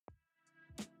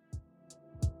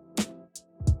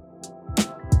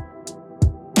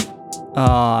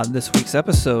On this week's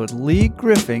episode, Lee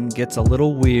Griffin gets a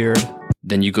little weird.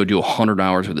 Then you go do 100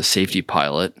 hours with a safety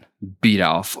pilot, round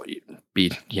off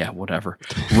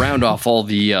all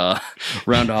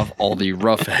the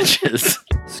rough edges.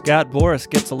 Scott Boras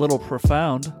gets a little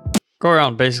profound. Go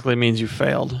around basically means you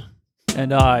failed.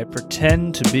 And I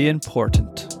pretend to be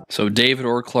important. So David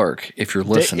or Clark, if you're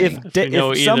listening.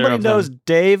 If somebody knows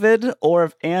David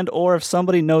or if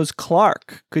somebody knows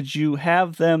Clark, could you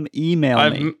have them email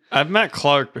me? I've met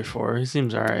Clark before. He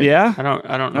seems all right. Yeah?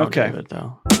 I don't know David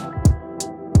though.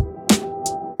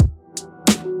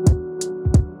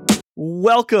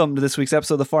 Welcome to this week's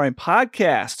episode of the Faring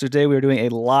Podcast. Today we are doing a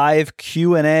live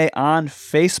Q&A on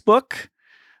Facebook.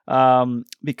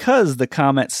 Because the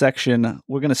comment section,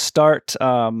 we're going to start.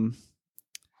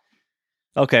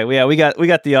 Okay, we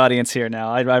got the audience here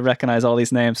now. I recognize all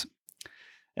these names,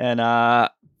 and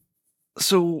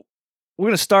so we're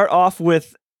going to start off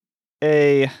with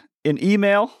an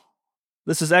email.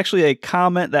 This is actually a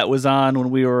comment that was on when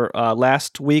we were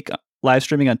last week live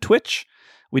streaming on Twitch.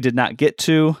 We did not get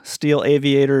to Steel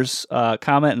Aviator's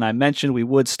comment, and I mentioned we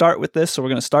would start with this, so we're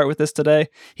going to start with this today.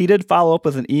 He did follow up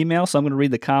with an email, so I'm going to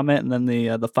read the comment and then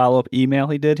the follow-up email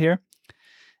he did here.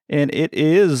 And it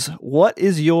is, what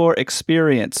is your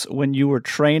experience when you were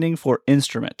training for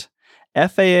instrument?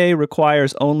 FAA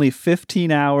requires only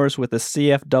 15 hours with a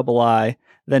CFII,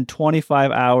 then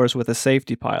 25 hours with a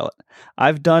safety pilot.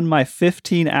 I've done my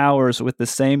 15 hours with the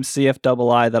same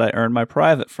CFII that I earned my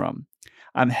private from.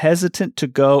 I'm hesitant to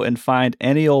go and find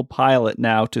any old pilot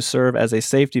now to serve as a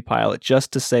safety pilot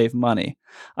just to save money.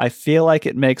 I feel like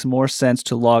it makes more sense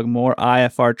to log more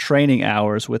IFR training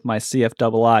hours with my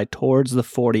CFII towards the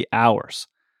 40 hours.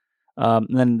 And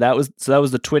then that was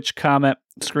the Twitch comment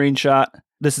screenshot.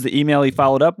 This is the email he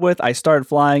followed up with. I started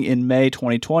flying in May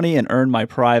 2020 and earned my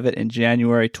private in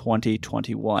January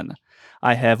 2021.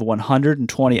 I have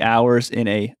 120 hours in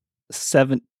a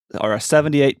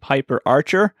 78 Piper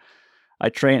Archer. I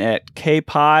train at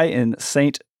KPI in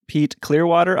St. Pete,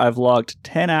 Clearwater. I've logged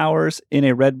 10 hours in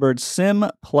a Redbird Sim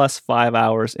plus 5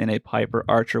 hours in a Piper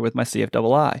Archer with my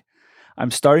CFII. I'm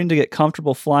starting to get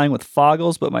comfortable flying with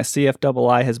Foggles, but my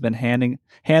CFII has been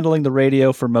handling the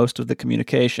radio for most of the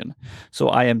communication. So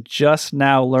I am just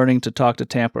now learning to talk to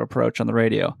Tampa Approach on the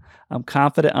radio. I'm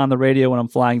confident on the radio when I'm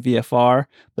flying VFR,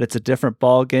 but it's a different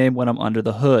ball game when I'm under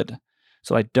the hood.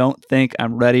 So I don't think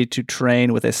I'm ready to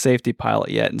train with a safety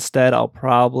pilot yet. Instead, I'll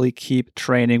probably keep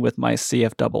training with my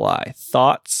CFII.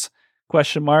 Thoughts? ?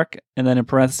 And then in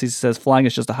parentheses it says, flying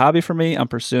is just a hobby for me. I'm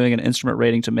pursuing an instrument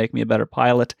rating to make me a better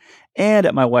pilot. And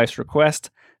at my wife's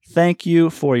request, thank you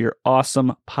for your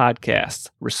awesome podcast.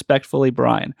 Respectfully,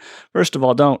 Brian. First of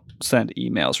all, don't send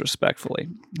emails respectfully.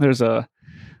 There's a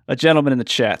gentleman in the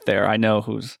chat there I know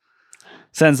who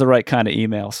sends the right kind of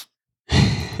emails.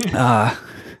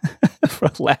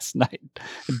 From last night,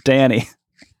 Danny.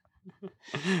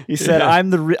 He said,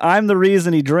 "I'm the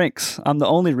reason he drinks. I'm the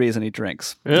only reason he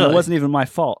drinks. Really? It wasn't even my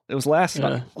fault. It was last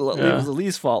night. It was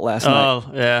Lee's fault last night.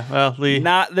 Oh yeah, well Lee,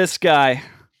 not this guy.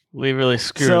 Lee really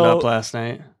screwed it up last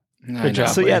night. Good job.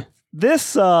 So Lee. yeah,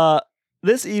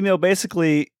 this email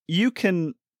basically you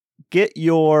can get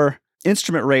your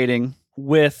instrument rating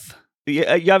with. You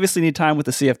obviously need time with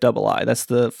the CFII. That's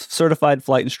the Certified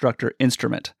Flight Instructor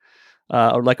Instrument.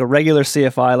 Or like a regular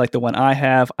CFI like the one I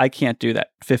have, I can't do that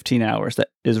 15 hours that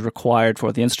is required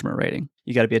for the instrument rating.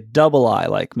 You got to be a II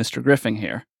like Mr. Griffin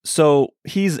here. So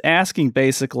he's asking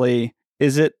basically,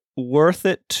 is it worth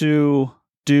it to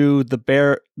do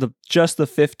just the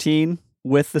 15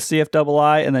 with the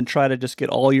CFII and then try to just get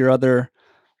all your other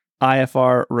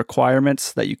IFR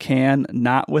requirements that you can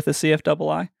not with a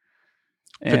CFII?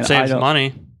 If it saves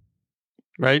money,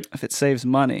 right? If it saves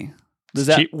money. Is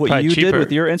that what you did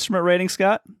with your instrument rating,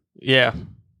 Scott? Yeah.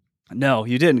 No,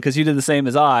 you didn't, because you did the same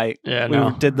as I. Yeah,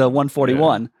 we did the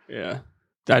 141. Yeah.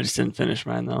 I just didn't finish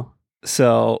mine, though.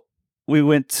 So we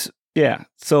went,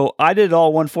 So I did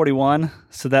all 141,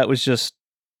 so that was just,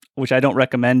 which I don't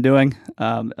recommend doing,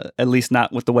 at least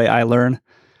not with the way I learn.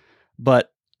 But,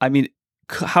 I mean,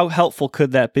 how helpful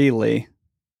could that be, Lee?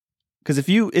 Because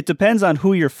it depends on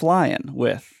who you're flying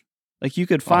with. Like, you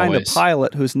could find a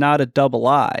pilot who's not a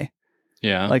II.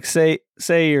 Yeah. Like say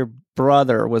your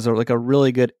brother was a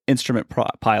really good instrument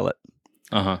pilot.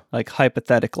 Like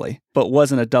hypothetically, but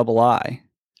wasn't a II.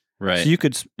 Right. So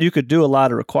you could do a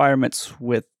lot of requirements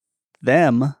with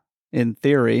them in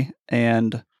theory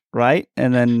and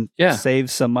then save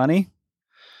some money.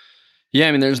 Yeah,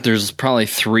 I mean there's probably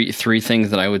three things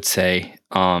that I would say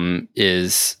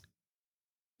is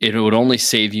it would only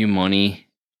save you money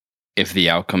if the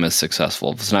outcome is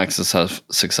successful. If it's not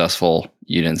successful,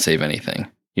 you didn't save anything.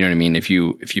 You know what I mean? If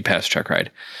you pass check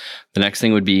ride. The next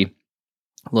thing would be,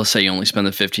 let's say you only spend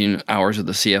the 15 hours with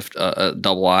the CF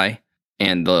double I,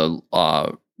 and the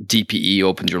DPE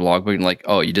opens your logbook and like,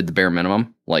 oh, you did the bare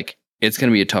minimum. Like, it's going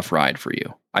to be a tough ride for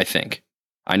you, I think.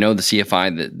 I know the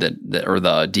CFI that or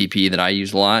the DPE that I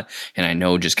use a lot, and I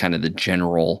know just kind of the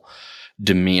general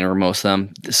demeanor of most of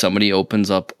them. Somebody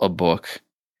opens up a book,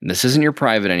 and this isn't your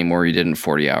private anymore. You did it in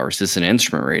 40 hours. This is an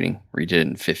instrument rating where you did it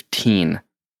in 15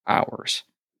 hours.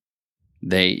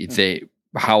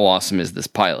 How awesome is this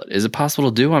pilot? Is it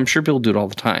possible to do? I'm sure people do it all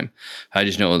the time. I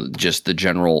just know just the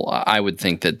general. I would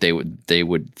think that they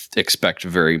would expect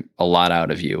a lot out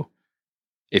of you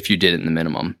if you did it in the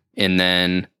minimum. And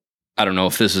then I don't know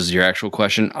if this is your actual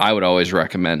question. I would always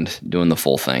recommend doing the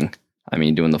full thing. I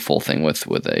mean, doing the full thing with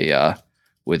a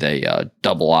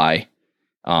double I.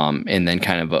 And then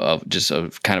kind of a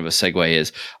segue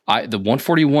is the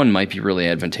 141 might be really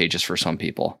advantageous for some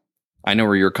people. I know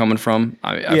where you're coming from.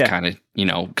 I've kind of,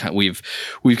 we've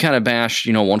kind of bashed,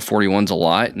 141s a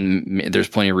lot, and there's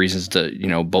plenty of reasons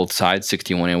to, both sides,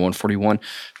 61 and 141.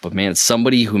 But man,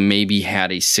 somebody who maybe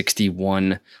had a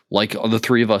 61, like the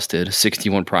three of us did, a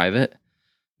 61 private,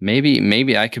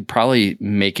 maybe I could probably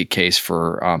make a case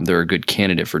for they're a good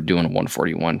candidate for doing a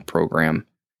 141 program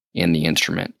in the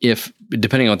instrument,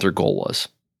 depending on what their goal was.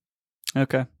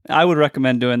 Okay, I would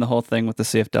recommend doing the whole thing with the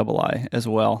CFII as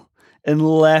well.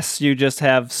 Unless you just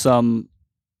have some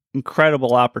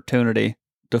incredible opportunity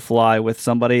to fly with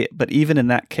somebody. But even in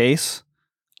that case,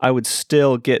 I would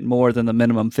still get more than the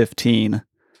minimum 15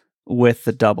 with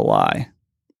the double I.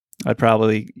 I'd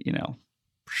probably,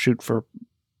 shoot for,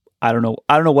 I don't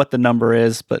know what the number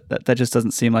is, but that just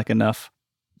doesn't seem like enough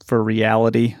for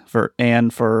reality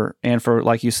and for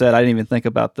like you said, I didn't even think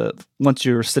about once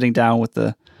you're sitting down with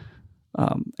the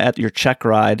at your check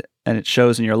ride and it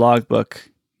shows in your logbook,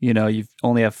 you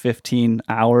only have 15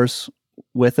 hours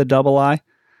with a double I.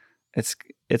 It's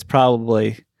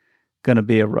probably going to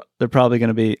be they're probably going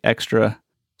to be extra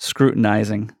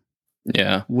scrutinizing.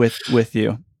 Yeah. With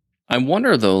you. I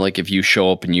wonder though, like if you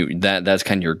show up and that's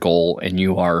kind of your goal and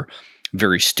you are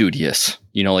very studious,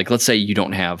 like let's say you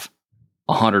don't have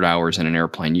 100 hours in an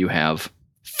airplane, you have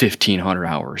 1,500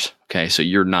 hours. Okay. So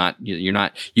you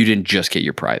didn't just get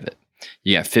your private.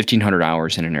 You have 1,500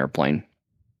 hours in an airplane.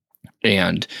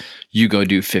 And you go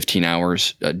do 15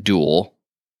 hours dual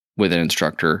with an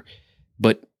instructor,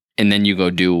 and then you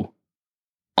go do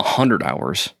 100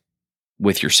 hours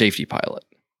with your safety pilot.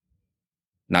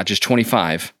 Not just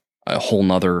 25, a whole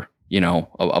nother,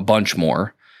 a bunch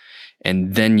more.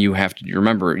 And then you have to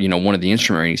remember, one of the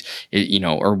instrument ratings,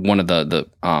 or one of the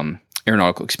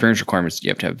aeronautical experience requirements,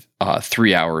 you have to have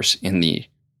 3 hours in the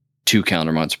 2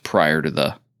 calendar months prior to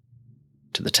the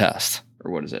test.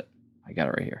 Or what is it? I got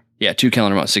it right here. Yeah, 2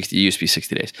 calendar months, it used to be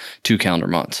 60 days, 2 calendar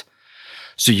months.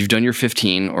 So you've done your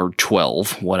 15 or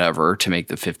 12, whatever, to make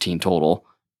the 15 total.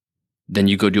 Then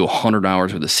you go do 100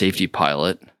 hours with a safety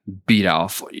pilot, round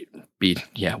off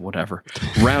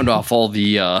all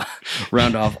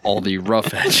the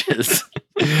rough edges.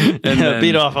 And then,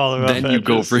 beat off all the rough edges. Then you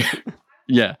go for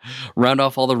round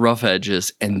off all the rough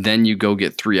edges, and then you go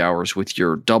get 3 hours with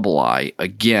your double I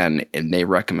again, and they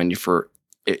recommend you for.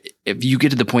 If you get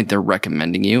to the point they're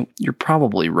recommending you, you're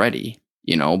probably ready,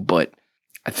 but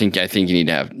I think you need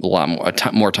to have a lot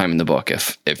more time in the book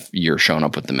if you're showing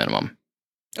up with the minimum.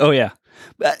 Oh yeah.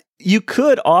 But you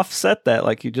could offset that,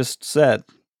 like you just said,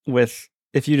 with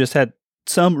if you just had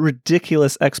some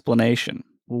ridiculous explanation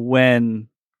when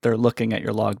they're looking at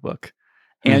your logbook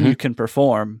and you can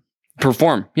perform.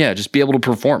 Yeah. Just be able to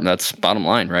perform. That's bottom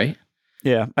line, right?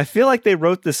 Yeah. I feel like they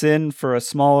wrote this in for a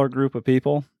smaller group of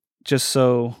people. Just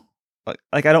so,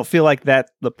 like, I don't feel like that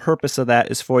the purpose of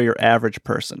that is for your average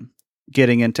person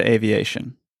getting into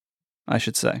aviation, I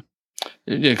should say.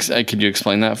 Could you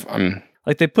explain that?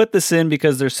 Like, they put this in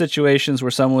because there's situations where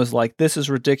someone was like, this is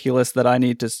ridiculous that I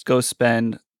need to go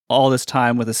spend all this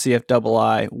time with a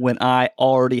CFII when I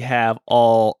already have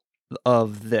all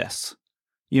of this.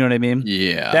 You know what I mean?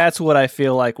 Yeah. That's what I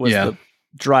feel like was the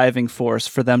driving force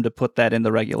for them to put that in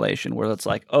the regulation, where it's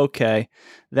like, okay,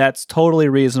 that's totally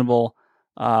reasonable.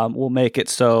 We'll make it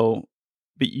so,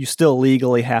 but you still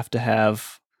legally have to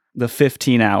have the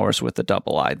 15 hours with the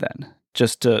double I then,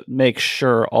 just to make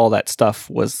sure all that stuff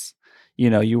was,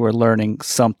 you were learning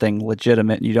something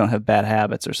legitimate and you don't have bad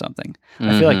habits or something.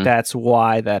 I feel like that's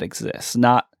why that exists.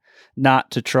 Not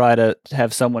to try to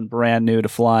have someone brand new to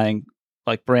flying,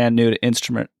 like brand new to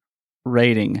instrument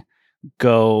rating,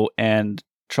 go and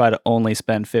try to only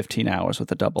spend 15 hours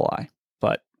with a double I.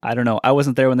 But I don't know. I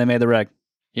wasn't there when they made the reg.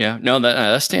 Yeah, no,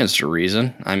 that stands to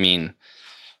reason. I mean,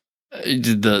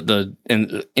 The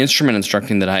instrument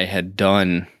instructing that I had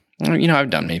done, I've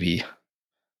done maybe,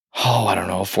 I don't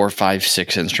know, 4, 5,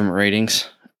 6 instrument ratings.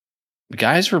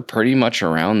 Guys were pretty much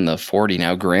around the 40.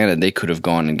 Now, granted, they could have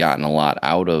gone and gotten a lot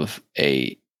out of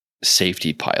a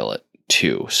safety pilot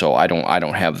too. So I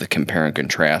don't have the compare and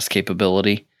contrast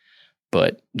capability,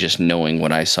 but just knowing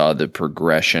what I saw, the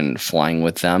progression flying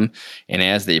with them, and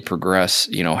as they progress,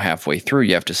 halfway through,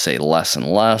 you have to say less and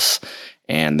less.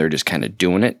 And they're just kind of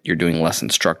doing it. You're doing less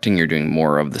instructing. You're doing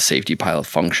more of the safety pilot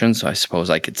function. So I suppose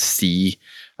I can see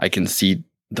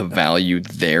the value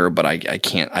there, but I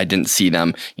didn't see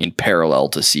them in parallel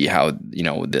to see how,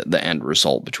 the end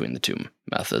result between the two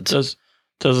methods.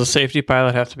 Does a safety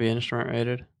pilot have to be instrument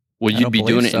rated? Well, you'd be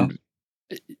doing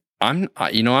it. I'm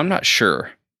not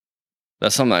sure.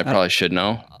 That's something I probably should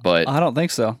know, but I don't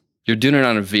think so. You're doing it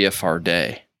on a VFR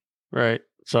day. Right.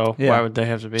 So why would they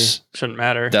have to be? Shouldn't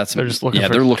matter. They're just looking.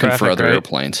 They're looking for other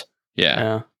airplanes.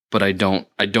 Yeah. But I don't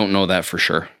know that for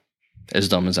sure. As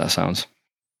dumb as that sounds.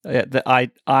 Yeah,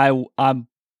 I'm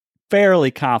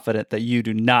fairly confident that you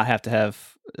do not have to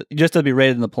have just to be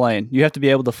rated in the plane. You have to be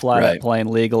able to fly that plane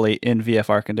legally in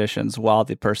VFR conditions while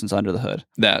the person's under the hood.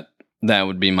 That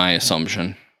would be my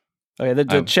assumption. Okay,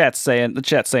 the chat's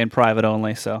saying private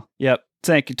only. So yep.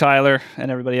 Thank you, Tyler,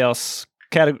 and everybody else.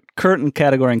 Curtain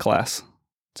category and class.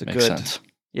 It's Makes sense.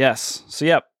 Yes. So,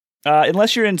 yep.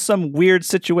 Unless you're in some weird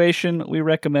situation, we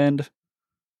recommend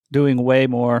doing way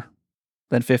more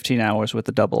than 15 hours with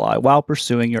the double I while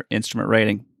pursuing your instrument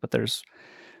rating. But there's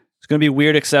going to be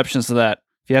weird exceptions to that.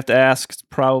 If you have to ask,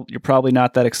 you're probably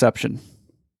not that exception.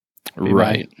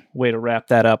 Right. Way to wrap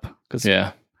that up. Because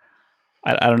I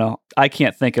don't know. I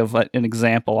can't think of an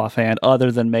example offhand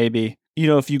other than maybe,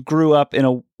 if you grew up in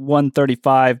a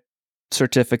 135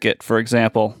 certificate, for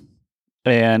example,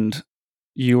 and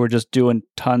you were just doing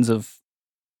tons of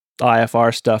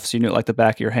IFR stuff, so you knew it like the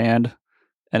back of your hand,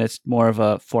 and it's more of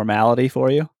a formality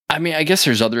for you. I mean, I guess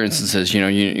there's other instances,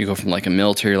 you go from like a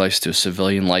military license to a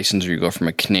civilian license, or you go from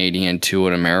a Canadian to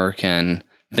an American,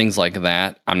 things like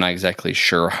that. I'm not exactly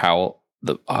sure how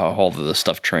all of the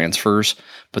stuff transfers,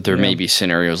 but there may be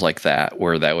scenarios like that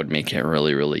where that would make it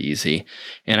really, really easy.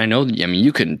 And I know,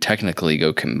 you can technically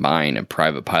go combine a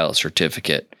private pilot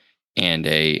certificate and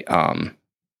an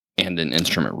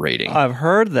instrument rating. I've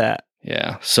heard that.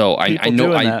 Yeah. So I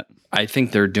know I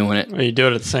think they're doing it. You do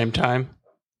it at the same time.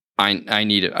 I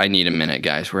need a minute,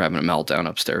 guys. We're having a meltdown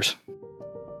upstairs.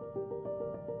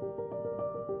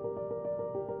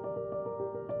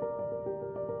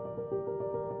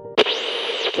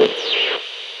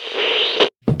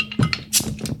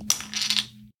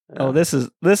 Oh, this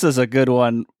is a good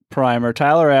one, Primer.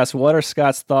 Tyler asks, what are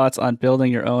Scott's thoughts on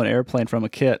building your own airplane from a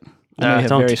kit? I have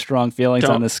very strong feelings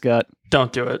on this, Scott.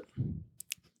 Don't do it.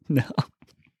 No.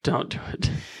 Don't do it.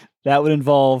 That would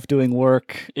involve doing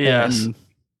work. Yes.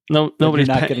 Nobody's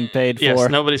not getting paid for. Yes,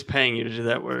 nobody's paying you to do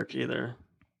that work either.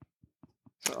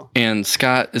 So. And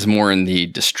Scott is more in the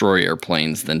destroy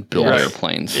airplanes than build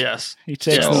airplanes. Yes. He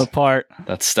takes them apart.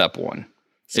 That's step one.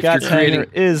 Scott's hangar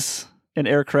is an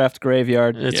aircraft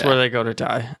graveyard. It's where they go to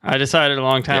die. I decided a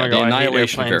long time ago the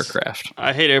annihilation I hate of aircraft.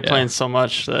 I hate airplanes so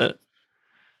much that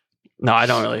no, I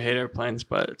don't really hate airplanes,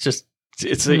 but it's just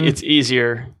it's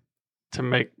easier to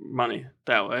make money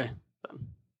that way.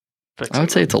 I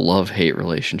would say it's a love-hate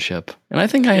relationship. And I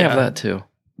think I have that too.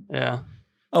 Yeah.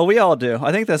 Oh, we all do.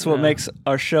 I think that's what makes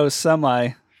our show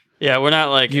semi. Yeah, we're not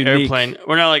like unique.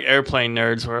 We're not like airplane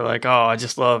nerds. We're like, oh, I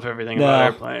just love everything about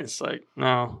airplanes. Like,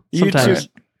 no. Sometimes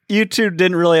you two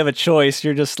didn't really have a choice.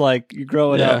 You're just like you're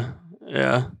growing up.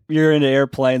 Yeah. You're into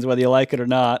airplanes, whether you like it or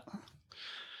not.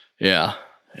 Yeah.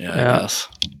 I guess.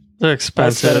 They're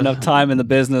expensive. I spent enough time in the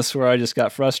business where I just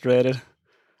got frustrated.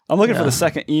 I'm looking for the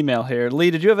second email here.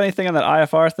 Lee, did you have anything on that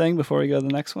IFR thing before we go to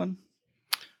the next one?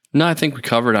 No, I think we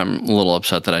covered. I'm a little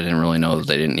upset that I didn't really know that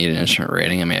they didn't need an instrument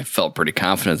rating. I mean, I felt pretty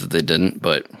confident that they didn't,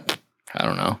 but I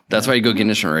don't know. That's why you go get an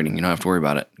instrument rating. You don't have to worry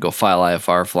about it. Go file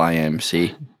IFR, fly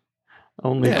AMC.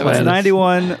 Only it's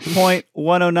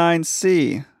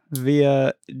 91.109C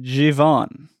via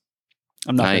Givon.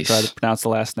 I'm not going to try to pronounce the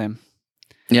last name.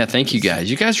 Yeah, thank you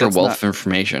guys. You guys are a wealth of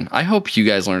information. I hope you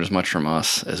guys learn as much from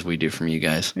us as we do from you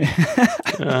guys.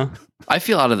 I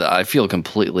feel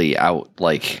completely out,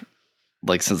 like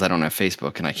since I don't have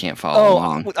Facebook and I can't follow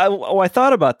along. I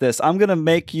thought about this. I'm going to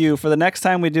make you, for the next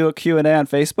time we do a Q&A on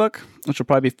Facebook, which will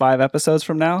probably be 5 episodes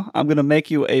from now, I'm going to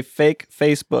make you a fake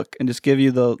Facebook and just give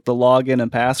you the login and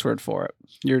password for it.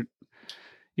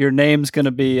 Your name's going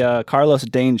to be Carlos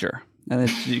Danger, and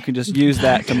you can just use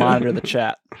that to monitor the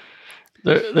chat.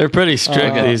 They're pretty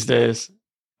strict these days.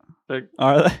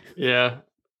 Are they? Yeah.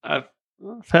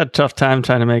 I've had a tough time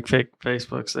trying to make fake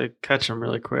Facebooks. They catch them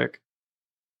really quick.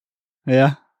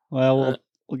 Yeah. Well,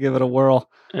 we'll give it a whirl.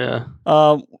 Yeah.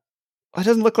 It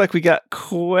doesn't look like we got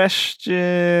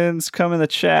questions come in the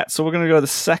chat, so we're going to go to the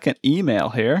second email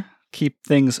here. Keep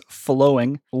things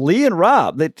flowing. Lee and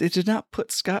Rob, they did not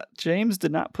put Scott. James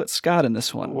did not put Scott in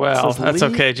this one. Well, that's Lee,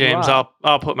 okay, James. Rob.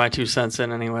 I'll put my 2 cents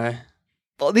in anyway.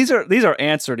 Well, these are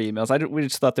answered emails. We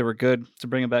just thought they were good to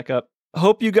bring them back up.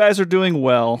 Hope you guys are doing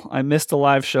well. I missed the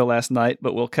live show last night,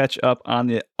 but we'll catch up on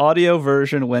the audio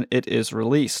version when it is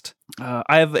released.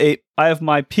 I have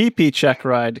my PP check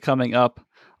ride coming up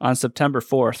on September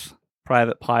 4th.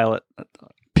 Private pilot.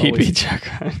 PP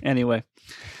check ride. Anyway,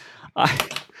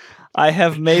 I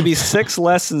have maybe 6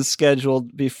 lessons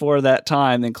scheduled before that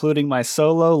time, including my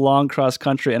solo, long cross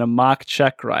country, and a mock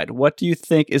check ride. What do you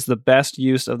think is the best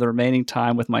use of the remaining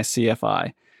time with my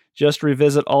CFI? Just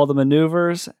revisit all the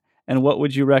maneuvers, and what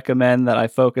would you recommend that I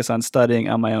focus on studying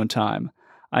on my own time?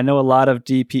 I know a lot of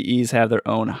DPEs have their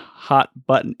own hot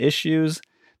button issues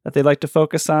that they like to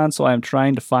focus on, so I am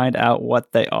trying to find out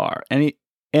what they are.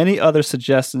 Any other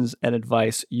suggestions and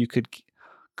advice you could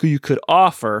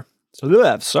offer?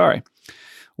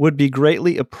 Would be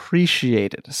greatly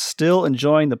appreciated. Still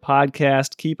enjoying the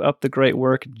podcast. Keep up the great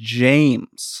work,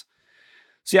 James.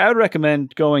 See, I would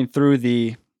recommend going through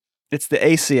it's the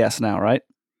ACS now, right?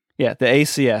 Yeah, the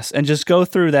ACS. And just go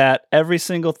through that, every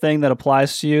single thing that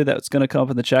applies to you that's going to come up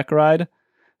in the check ride.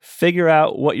 Figure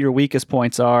out what your weakest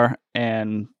points are,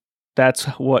 and that's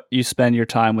what you spend your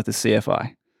time with the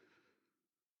CFI.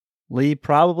 Lee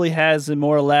probably has a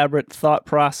more elaborate thought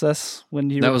process when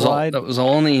he replied. That was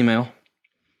all in the email.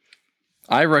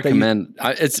 I recommend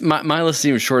it's my list is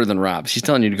even shorter than Rob's. He's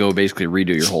telling you to go basically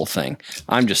redo your whole thing.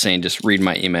 I'm just saying, just read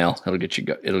my email. It'll get you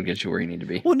where you need to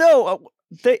be. Well, no,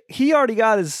 he already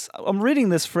got his. I'm reading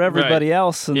this for everybody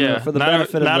else, and for the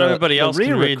benefit of not everybody else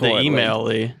can read the email,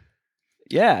 Lee.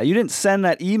 Yeah, you didn't send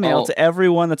that email to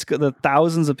everyone. That's the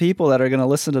thousands of people that are going to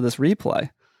listen to this replay.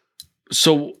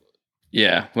 So.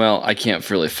 Yeah, well, I can't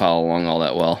really follow along all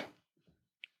that well.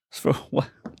 For what?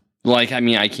 Like, I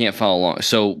mean, I can't follow along.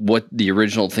 So what the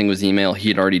original thing was, the email,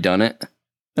 he'd already done it?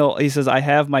 No, he says, I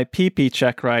have my PP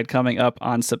check ride coming up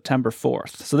on September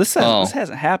 4th. So this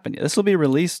hasn't happened yet. This will be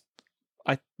released.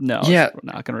 It's not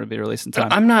going to be released in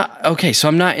time. I'm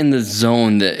not in the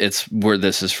zone that it's where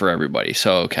this is for everybody.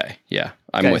 So, okay. Yeah,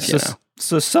 I'm with you now.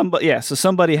 So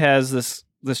somebody has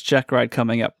this check ride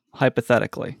coming up.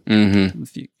 Hypothetically,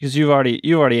 because you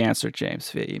already answered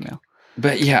James via email.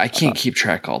 But yeah, I can't keep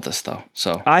track of all this though.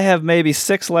 So I have maybe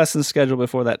 6 lessons scheduled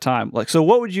before that time. So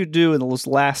what would you do in those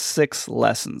last 6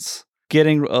 lessons?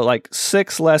 Getting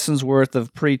 6 lessons worth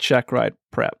of pre-check ride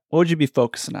prep. What would you be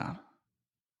focusing on?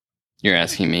 You're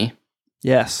asking me?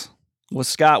 Yes. Well,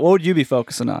 Scott, what would you be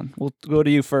focusing on? We'll go to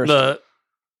you first. The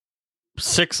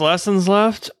 6 lessons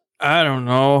left? I don't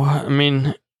know. I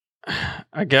mean,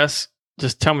 I guess.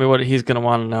 Just tell me what he's going to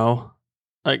want to know.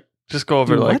 Like, just go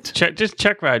over,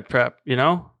 check ride prep,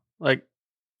 Like,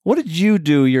 what did you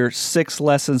do your 6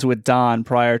 lessons with Don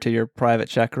prior to your private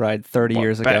check ride 30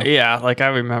 years ago? Yeah, like I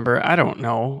remember. I don't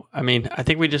know. I mean, I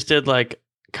think we just did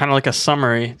kind of like a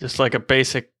summary, just like a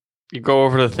basic, you go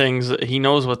over the things that he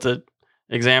knows what the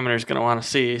examiner's going to want to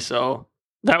see. So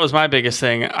that was my biggest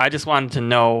thing. I just wanted to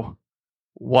know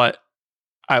what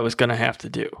I was going to have to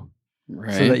do.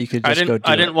 Right. So that you could just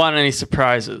I didn't want any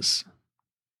surprises,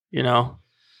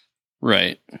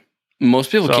 Right.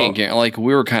 Most people can't get,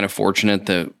 we were kind of fortunate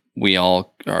that we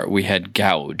had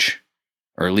gouge,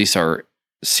 or at least our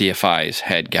CFIs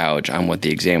had gouge on what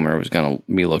the examiner was going to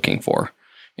be looking for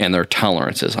and their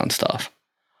tolerances on stuff.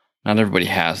 Not everybody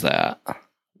has that.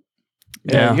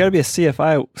 Yeah. You got to be a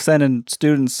CFI sending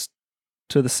students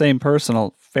to the same person a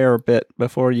fair bit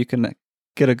before you can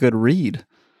get a good read.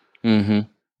 Mm-hmm.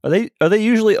 Are they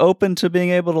usually open to being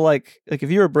able to like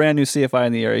if you're a brand new CFI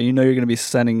in the area, you're going to be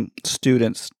sending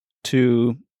students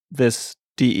to this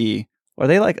DE. Are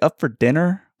they up for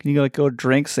dinner? Can you go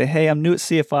drink? Say, hey, I'm new at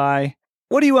CFI.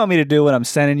 What do you want me to do when I'm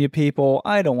sending you people?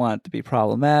 I don't want it to be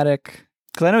problematic.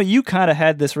 Because I know you kind of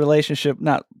had this relationship,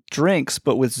 not drinks,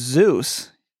 but with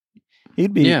Zeus.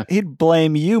 He'd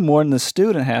blame you more than the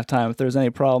student half time if there's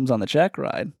any problems on the check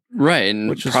ride. Right,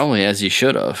 and probably as he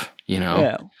should have,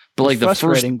 Yeah. But the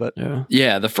first,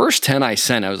 the first 10 I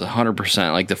sent, I was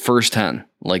 100%. Like the first 10,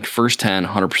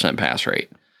 100% pass rate.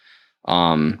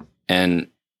 And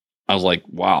I was like,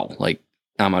 wow,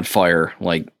 I'm on fire.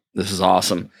 This is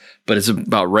awesome. But it's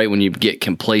about right when you get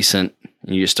complacent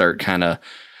and you start kind of,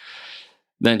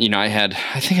 then, I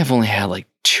think I've only had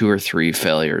 2 or 3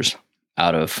 failures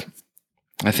out of,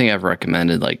 I think I've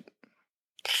recommended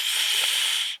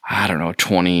I don't know,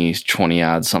 20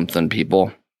 odd something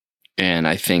people. And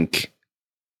I think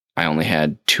I only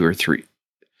had 2 or 3.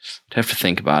 I'd have to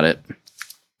think about it.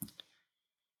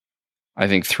 I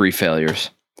think 3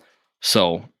 failures.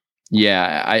 So,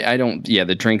 yeah, I don't,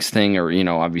 the drinks thing, or,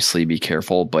 obviously be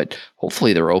careful, but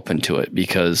hopefully they're open to it,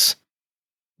 because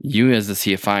you as the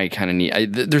CFI kind of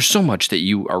need, there's so much that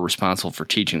you are responsible for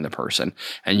teaching the person.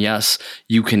 And yes,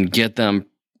 you can get them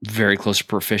very close to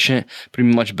proficient, but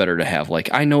it'd be much better to have, like,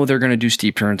 I know they're going to do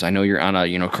steep turns. I know you're on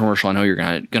a, commercial. I know you're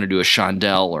going to do a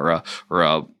chandelle or a,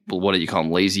 what do you call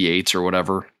them? Lazy eights or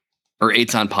whatever, or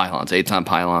eights on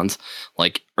pylons.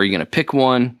 Like, are you going to pick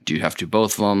one? Do you have to do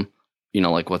both of them?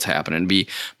 Like, what's happening? It'd be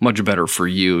much better for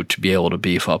you to be able to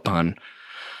beef up on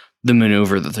the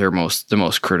maneuver that they're the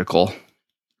most critical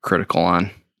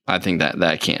on. I think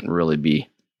that can't really be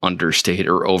understated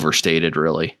or overstated,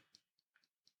 really.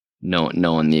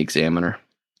 Knowing the examiner.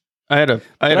 I had an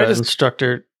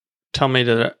instructor tell me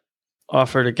to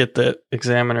offer to get the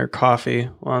examiner coffee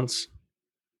once.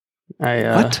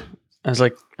 What? I was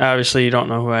like, obviously you don't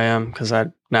know who I am, because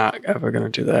I'm not ever going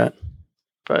to do that.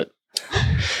 But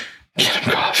get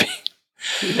him coffee.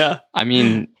 Yeah. I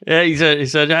mean, yeah, he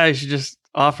said, yeah, you should just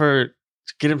offer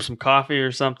to get him some coffee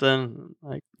or something.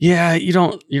 Like, yeah, you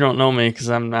don't know me,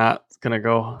 because I'm not going to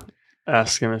go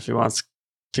ask him if he wants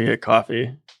to get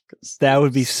coffee. That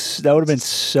would have been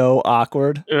so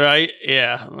awkward. Right?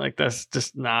 Yeah. Like,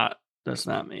 that's not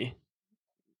me.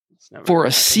 For a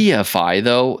CFI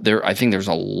though, I think there's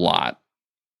a lot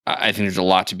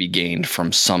to be gained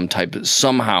from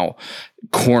somehow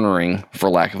cornering, for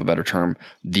lack of a better term,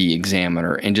 the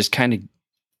examiner, and just kind of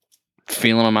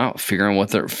feeling them out, figuring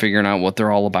out what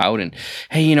they're all about. And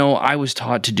hey, I was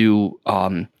taught to do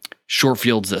short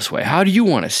fields this way. How do you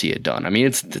want to see it done? I mean,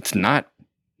 it's not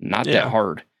that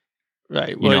hard.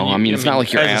 Right. Well, it's not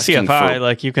like you're asking CFI, for,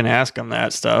 like, you can ask them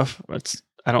that stuff.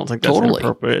 I don't think that's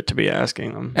inappropriate to be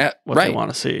asking them what they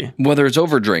want to see. Whether it's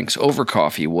over drinks, over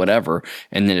coffee, whatever.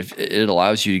 And then if it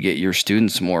allows you to get your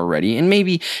students more ready, and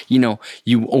maybe, you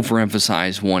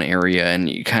overemphasize one area and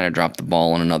you kind of drop the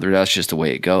ball on another. That's just the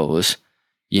way it goes,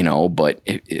 but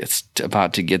it's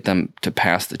about to get them to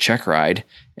pass the check ride,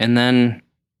 and then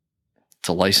it's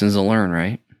a license to learn,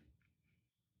 right?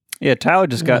 Yeah, Tyler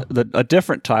just got a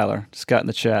different Tyler just got in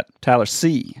the chat. Tyler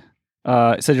C.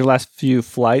 It said your last few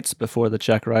flights before the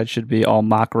check ride should be all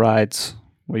mock rides,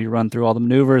 where you run through all the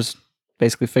maneuvers,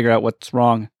 basically figure out what's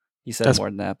wrong. He said more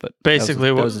than that, but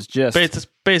basically that was his gist. That's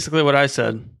basically what I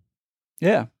said.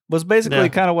 Yeah, was basically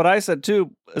kind of what I said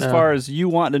too. As far as you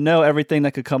want to know everything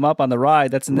that could come up on the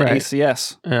ride, that's in the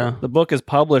ACS. Yeah, the book is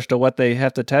published of what they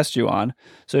have to test you on.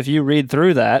 So if you read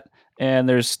through that, and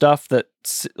there's stuff that,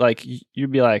 like,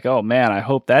 you'd be like, oh man, I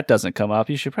hope that doesn't come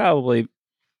up. You should probably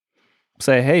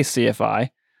say, hey, CFI,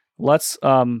 let's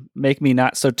make me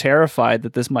not so terrified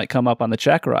that this might come up on the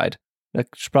check ride. That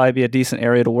should probably be a decent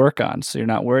area to work on, so you're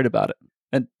not worried about it.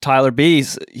 And Tyler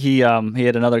B's, he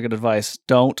had another good advice.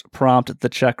 Don't prompt the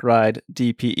check ride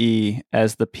DPE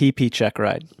as the PP check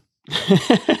ride.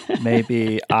 May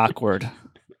be awkward.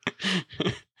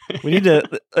 We need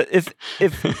to,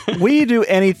 if we do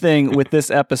anything with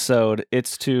this episode,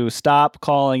 it's to stop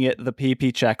calling it the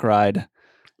PP check ride.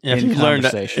 Yeah, if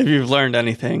you've learned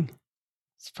anything,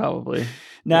 it's probably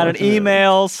not in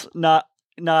emails, not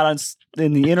on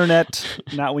in the internet,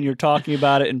 not when you're talking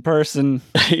about it in person.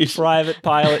 Private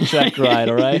pilot check ride.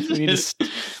 All right, we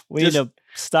need to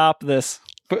stop this.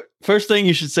 First thing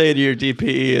you should say to your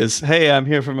DPE is, "Hey, I'm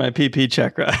here for my PP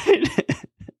check ride."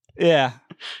 Yeah.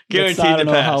 Guaranteed to pass. I don't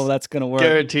know how that's going to work.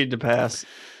 Guaranteed to pass.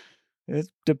 It's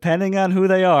depending on who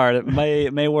they are, it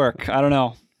may work. I don't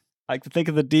know. I can think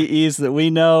of the DEs that we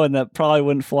know, and that probably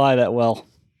wouldn't fly that well.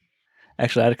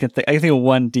 Actually, I can think of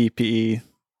one DPE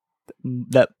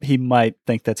that he might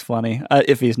think that's funny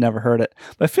if he's never heard it.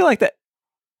 But I feel like that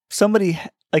somebody,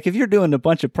 like, if you're doing a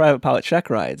bunch of private pilot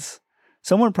check rides,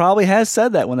 someone probably has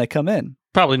said that when they come in.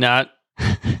 Probably not.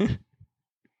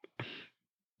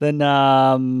 Then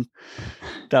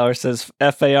Dollar says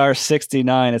FAR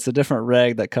 69. It's a different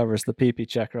reg that covers the PP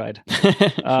check ride.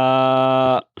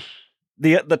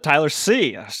 The Tyler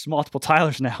C. There's multiple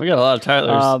Tylers now. We got a lot of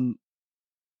Tylers.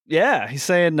 Yeah, he's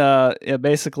saying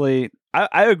basically.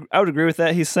 I would agree with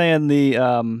that. He's saying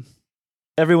the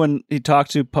everyone he talked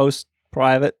to post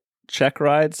private check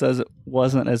ride says it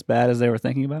wasn't as bad as they were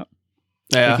thinking about.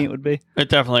 Yeah, thinking it would be. It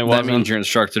definitely wasn't. That means your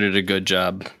instructor did a good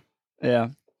job. Yeah.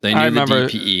 They knew the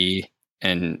DPE,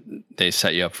 and they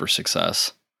set you up for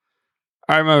success.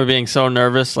 I remember being so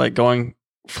nervous, like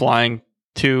flying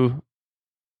to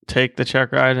take the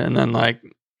check ride, and then, like,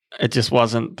 it just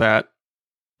wasn't that.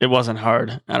 It wasn't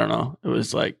hard. I don't know. It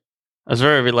was like I was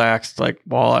very relaxed, like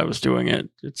while I was doing it.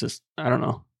 It's just, I don't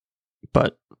know.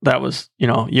 But that was,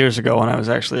 years ago when I was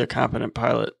actually a competent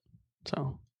pilot.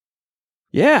 So,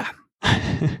 Yeah.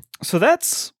 So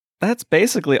that's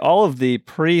basically all of the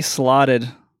pre-slotted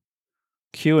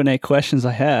Q&A questions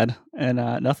I had, and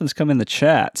nothing's come in the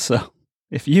chat. So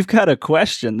if you've got a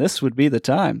question, this would be the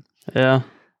time. yeah.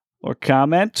 Or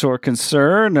comment or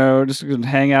concern, or just gonna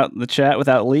hang out in the chat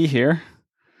without Lee here.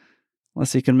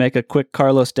 Unless he can make a quick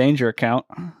Carlos Danger account.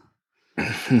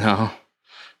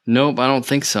 Nope, I don't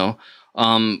think so.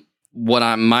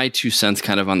 My 2 cents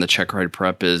kind of on the check ride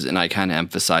prep is, and I kind of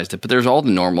emphasized it, but there's all the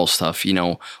normal stuff,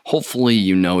 hopefully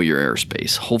your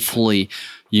airspace, hopefully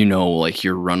like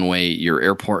your runway, your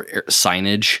airport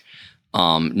signage,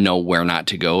 know where not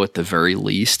to go at the very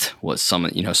least, what some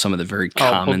of the very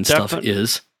common stuff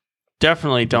is.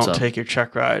 Definitely don't take your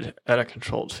check ride at a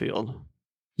controlled field.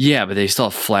 Yeah, but they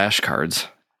still have flashcards.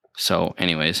 So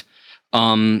anyways,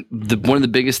 one of the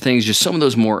biggest things, just some of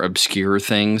those more obscure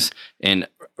things, and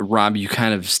Rob, you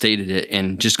kind of stated it,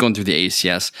 and just going through the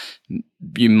ACS,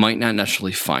 you might not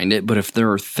necessarily find it, but if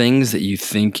there are things that you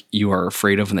think you are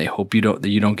afraid of and they hope you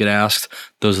don't get asked,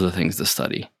 those are the things to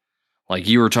study. Like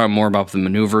you were talking more about the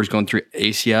maneuvers going through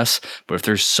ACS, but if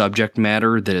there's subject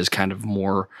matter that is kind of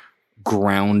more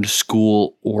ground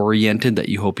school oriented that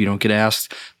you hope you don't get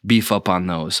asked, beef up on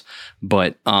those.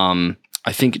 But I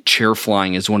think chair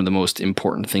flying is one of the most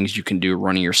important things you can do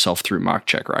running yourself through mock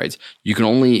check rides.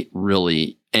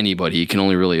 Anybody can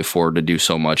only really afford to do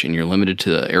so much, and you're limited to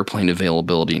the airplane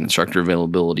availability and instructor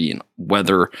availability and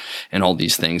weather and all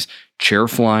these things. Chair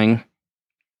flying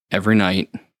every night,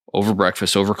 over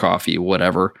breakfast, over coffee,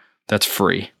 whatever, that's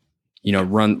free.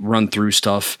 Run through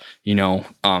stuff,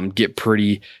 get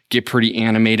pretty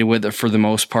animated with it for the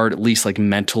most part, at least like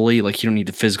mentally. Like you don't need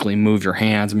to physically move your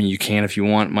hands. I mean, you can if you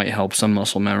want, it might help some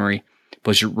muscle memory,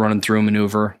 but you're running through a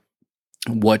maneuver,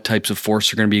 what types of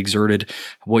force are going to be exerted,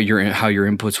 how your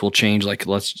inputs will change. Like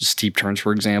steep turns,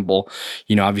 for example,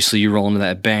 obviously you roll into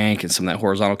that bank and some of that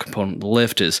horizontal component of the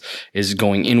lift is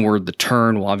going inward the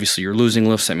turn. Well, obviously you're losing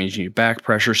lift. So that means you need back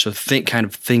pressure. So think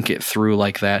it through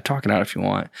like that. Talk it out if you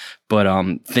want, but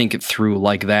think it through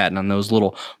like that. And on those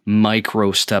little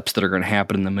micro steps that are going to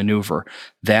happen in the maneuver,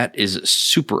 that is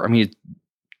super, it's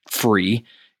free.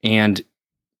 And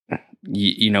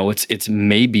it's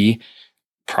maybe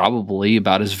probably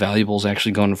about as valuable as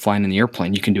actually going and flying in the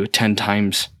airplane. You can do it 10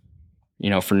 times,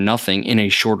 for nothing in a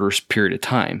shorter period of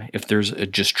time. If there's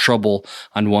just trouble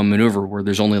on one maneuver where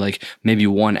there's only like maybe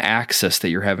one axis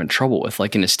that you're having trouble with,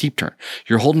 like in a steep turn,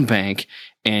 you're holding bank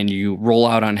and you roll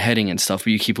out on heading and stuff,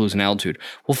 but you keep losing altitude.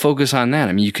 We'll focus on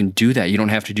that. You can do that. You don't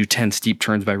have to do 10 steep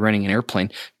turns by renting an airplane.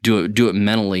 Do it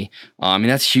mentally.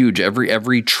 That's huge.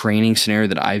 Every training scenario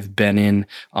that I've been in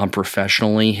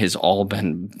professionally has all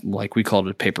been, like we called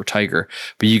it, a paper tiger.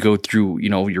 But you go through,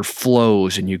 your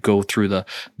flows, and you go through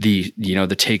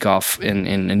the takeoff and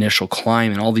initial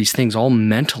climb and all these things all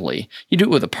mentally. You do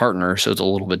it with a partner, so it's a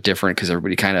little bit different because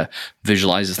everybody kind of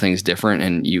visualizes things different,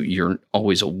 and you're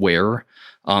always aware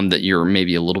that you're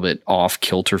maybe a little bit off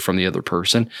kilter from the other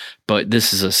person, but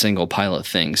this is a single pilot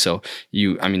thing. So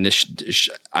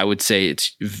I would say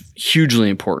it's hugely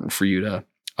important for you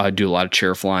to do a lot of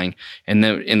chair flying. And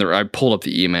then I pulled up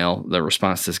the email, the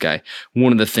response to this guy.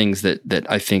 One of the things that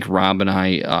I think Rob and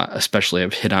I especially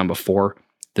have hit on before,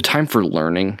 the time for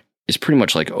learning is pretty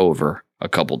much like over a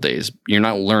couple days. You're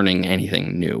not learning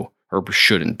anything new, or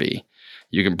shouldn't be.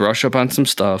 You can brush up on some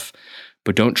stuff,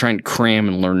 but don't try and cram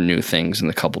and learn new things in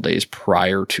the couple days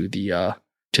prior to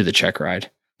the check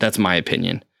ride. That's my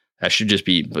opinion. That should just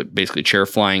be basically chair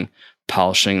flying,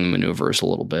 polishing the maneuvers a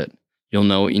little bit. You'll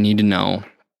know what you need to know.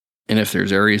 And if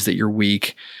there's areas that you're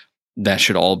weak, that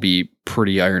should all be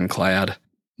pretty ironclad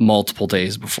multiple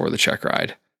days before the check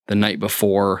ride. The night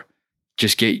before,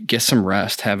 just get some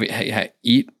rest.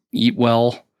 Eat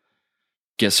well,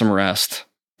 get some rest.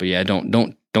 But yeah,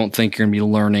 don't think you're going to be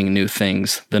learning new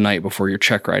things the night before your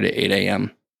check ride at 8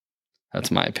 a.m.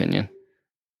 That's my opinion.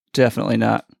 Definitely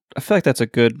not. I feel like that's a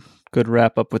good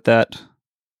wrap up with that.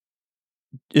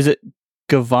 Is it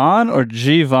Gavon or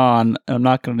Givon? I'm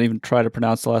not going to even try to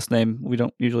pronounce the last name. We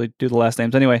don't usually do the last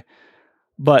names anyway.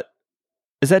 But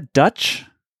is that Dutch?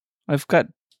 I've got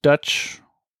Dutch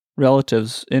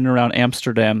relatives in and around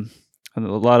Amsterdam, and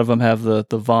a lot of them have the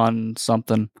Von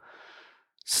something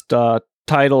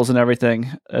titles and everything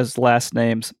as last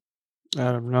names. I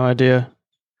have no idea.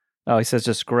 Oh, he says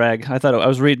just Greg. I thought I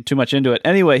was reading too much into it.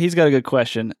 Anyway, he's got a good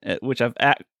question, which I've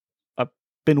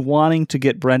been wanting to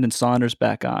get Brendan Saunders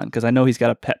back on because I know he's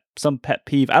got some pet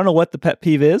peeve. I don't know what the pet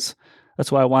peeve is.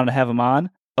 That's why I wanted to have him on,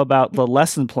 about the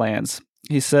lesson plans.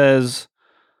 He says,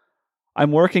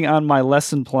 I'm working on my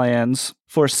lesson plans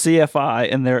for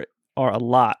CFI, and there are a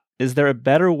lot. Is there a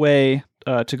better way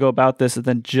to go about this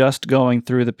than just going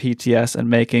through the PTS and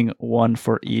making one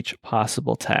for each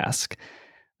possible task?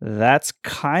 That's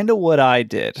kind of what I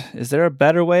did. Is there a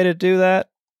better way to do that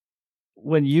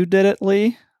when you did it,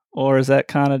 Lee? Or is that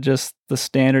kind of just the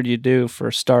standard you do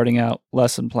for starting out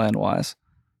lesson plan wise?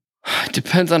 It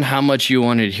depends on how much you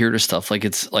want to adhere to stuff. Like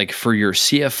it's like for your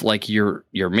CF, like you're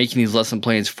making these lesson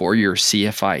plans for your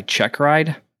CFI check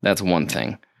ride. That's one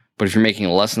thing. But if you're making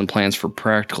lesson plans for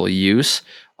practical use,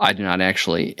 I do not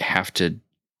actually have to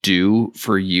do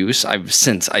for use. I've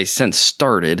since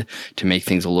started to make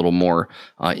things a little more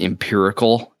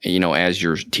empirical, as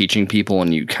you're teaching people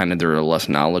and there are less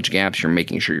knowledge gaps, you're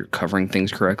making sure you're covering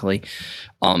things correctly.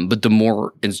 But the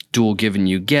more dual given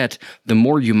you get, the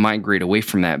more you migrate away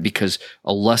from that, because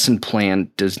a lesson plan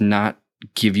does not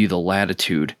give you the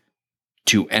latitude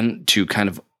to kind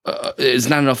of it's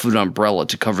not enough of an umbrella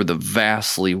to cover the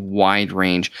vastly wide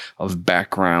range of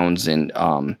backgrounds and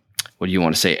what do you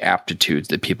want to say, aptitudes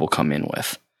that people come in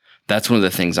with. That's one of the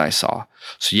things I saw.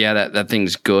 So yeah, that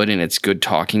thing's good and it's good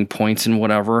talking points and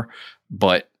whatever,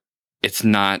 but it's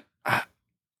not,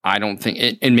 I don't think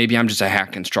it, and maybe I'm just a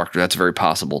hack instructor. That's very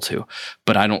possible too,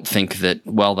 but I don't think that,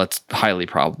 well, that's highly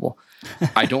probable.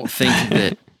 I don't think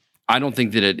that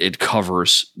it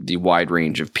covers the wide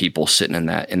range of people sitting in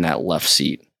that left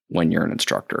seat when you're an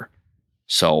instructor.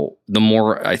 So the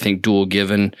more I think dual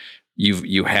given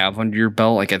you have under your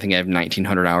belt, like I think I have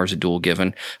 1,900 hours of dual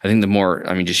given. I think the more,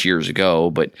 just years ago,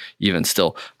 but even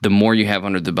still, the more you have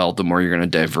under the belt, the more you're going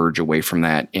to diverge away from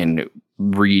that and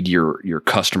read your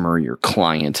customer, your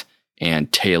client,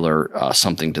 and tailor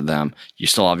something to them. You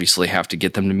still obviously have to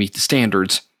get them to meet the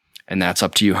standards, and that's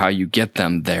up to you how you get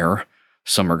them there.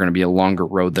 Some are going to be a longer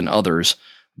road than others,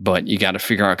 but you got to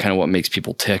figure out kind of what makes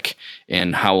people tick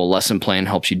and how a lesson plan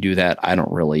helps you do that. I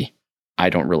don't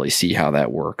really see how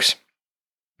that works.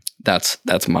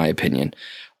 That's my opinion.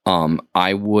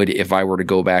 I would, if I were to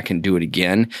go back and do it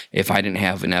again, if I didn't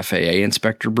have an FAA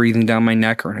inspector breathing down my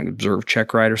neck or an observe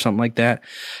check ride or something like that,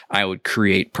 I would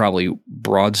create probably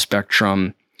broad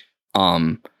spectrum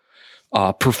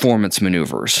performance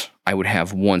maneuvers. I would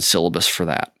have one syllabus for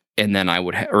that. And then I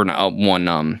would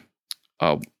one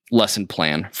lesson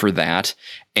plan for that.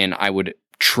 And I would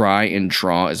try and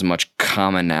draw as much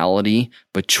commonality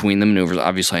between the maneuvers.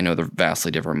 Obviously, I know they're vastly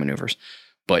different maneuvers,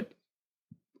 but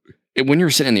when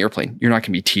you're sitting in the airplane, you're not going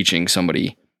to be teaching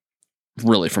somebody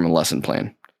really from a lesson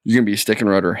plan. You're going to be stick and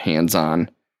rudder,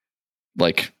 hands-on,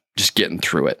 like just getting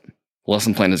through it.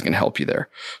 Lesson plan is going to help you there.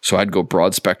 So I'd go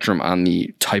broad spectrum on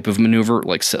the type of maneuver,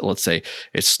 like let's say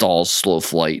it stalls, slow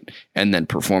flight, and then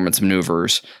performance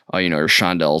maneuvers, your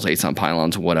chandelles, 8-on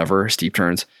pylons, whatever, steep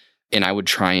turns. And I would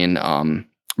try and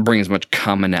bring as much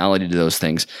commonality to those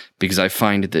things, because I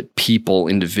find that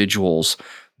individuals,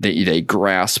 they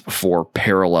grasp for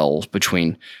parallels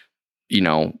between,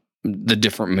 the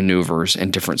different maneuvers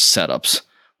and different setups.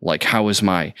 Like, how is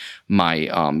my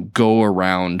go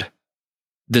around?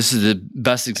 This is the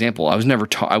best example. I was never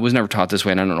taught this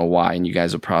way, and I don't know why. And you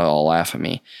guys will probably all laugh at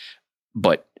me,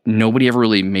 but nobody ever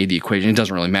really made the equation. It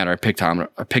doesn't really matter. I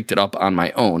picked it up on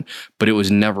my own, but it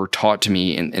was never taught to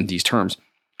me in these terms.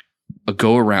 A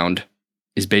go around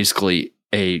is basically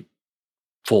a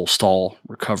full stall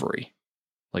recovery.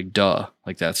 Like, duh.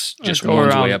 Like, that's just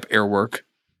one's way up air work.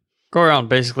 Go around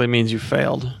basically means you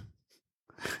failed.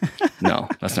 No,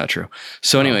 that's not true.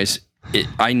 So anyways,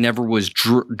 I never was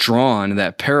drawn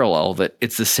that parallel that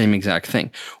it's the same exact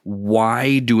thing.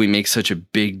 Why do we make such a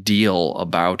big deal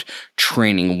about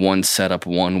training one setup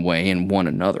one way and one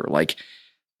another? Like,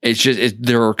 it's just,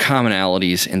 there are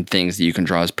commonalities and things that you can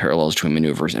draw as parallels between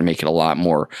maneuvers and make it a lot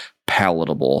more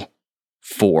palatable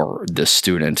for the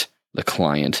student, the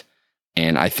client.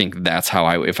 And I think that's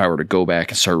how if I were to go back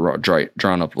and start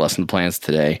drawing up lesson plans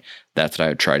today, that's what I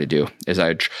would try to do. Is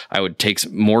I would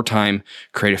take more time,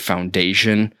 create a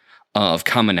foundation of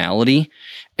commonality,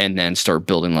 and then start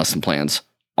building lesson plans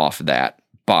off of that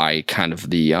by kind of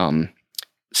the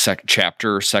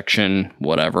chapter, section,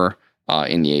 whatever,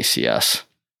 in the ACS.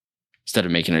 Instead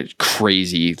of making a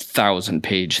crazy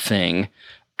 1,000-page thing,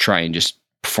 try and just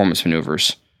performance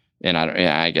maneuvers. And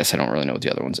I guess I don't really know what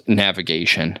the other ones.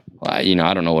 Navigation. I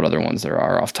don't know what other ones there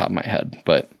are off the top of my head,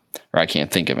 or I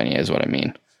can't think of any, is what I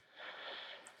mean.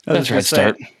 That's where I'd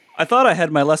start. I thought I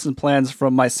had my lesson plans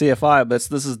from my CFI, but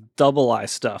this is double I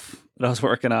stuff that I was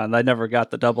working on. I never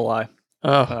got the double I.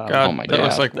 Oh, God. Oh my God.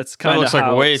 That looks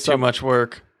like way too much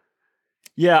work.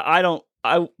 Yeah, I don't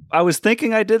I was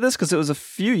thinking I did this because it was a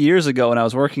few years ago when I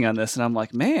was working on this, and I'm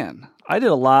like, man, I did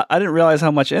a lot. I didn't realize how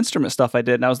much instrument stuff I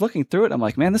did, and I was looking through it. And I'm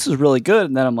like, man, this is really good.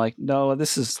 And then I'm like, no,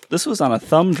 this was on a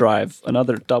thumb drive.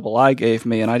 Another double I gave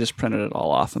me, and I just printed it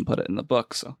all off and put it in the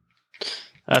book. So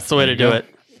that's the way to do it.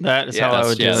 That is how I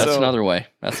would do it. That's another way.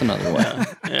 That's another way.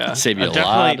 Yeah, Save you a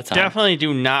lot of time. Definitely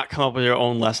do not come up with your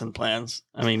own lesson plans.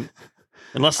 I mean,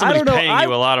 unless somebody's paying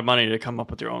you a lot of money to come up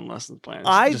with your own lesson plans.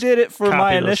 I did it for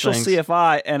my initial things.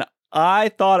 CFI, and I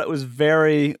thought it was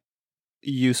very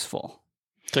useful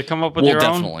to come up with your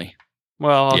definitely. own.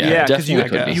 Well, yeah, because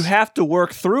definitely you have to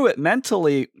work through it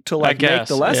mentally to make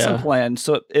the lesson plan,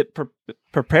 so it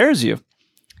prepares you.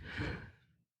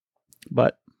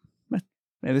 But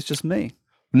maybe it's just me.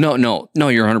 No,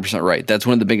 you're 100% right. That's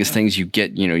one of the biggest things you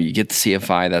get. You get the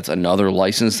CFI. That's another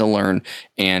license to learn,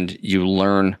 and you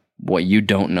learn what you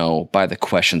don't know by the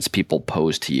questions people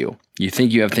pose to you. You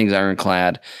think you have things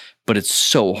ironclad, but it's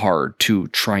so hard to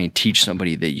try and teach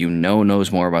somebody that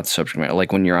knows more about the subject matter.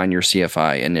 Like when you're on your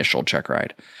CFI initial check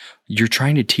ride, you're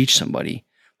trying to teach somebody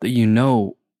that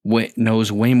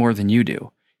knows way more than you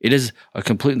do. It is a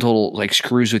complete and total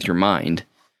screws with your mind,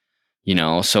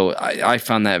 So I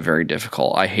found that very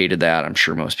difficult. I hated that. I'm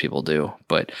sure most people do.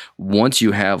 But once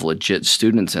you have legit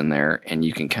students in there and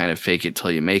you can kind of fake it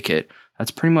till you make it, that's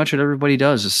pretty much what everybody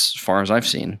does as far as I've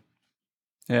seen.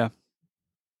 Yeah.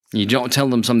 You don't tell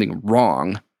them something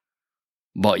wrong,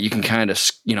 but you can kind of,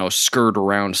 skirt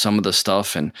around some of the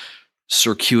stuff and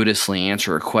circuitously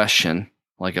answer a question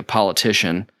like a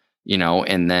politician,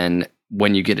 and then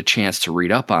when you get a chance to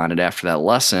read up on it after that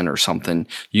lesson or something,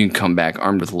 you can come back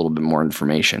armed with a little bit more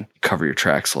information, cover your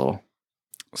tracks a little.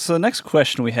 So the next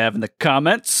question we have in the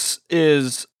comments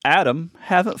is Adam,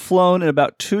 haven't flown in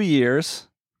about 2 years.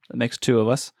 That makes two of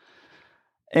us.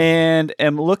 And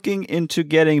am looking into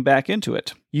getting back into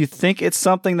it. You think it's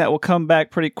something that will come back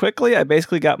pretty quickly? I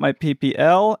basically got my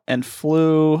PPL and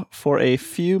flew for a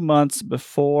few months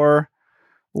before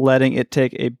letting it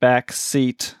take a back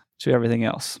seat to everything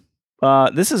else.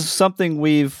 This is something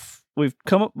we've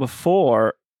come up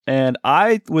before, and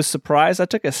I was surprised. I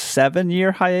took a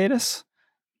 7-year hiatus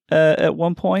at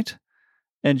one point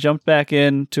and jumped back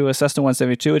into a Cessna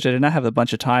 172, which I did not have a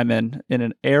bunch of time in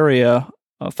an area,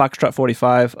 Foxtrot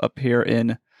 45 up here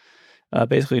in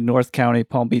basically North County,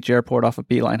 Palm Beach Airport off of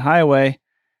Beeline Highway,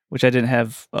 which I didn't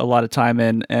have a lot of time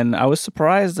in. And I was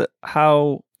surprised at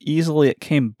how easily it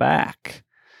came back.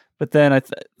 But then I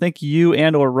think you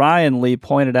and or Ryan Lee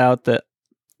pointed out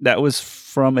that was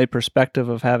from a perspective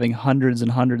of having hundreds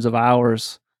and hundreds of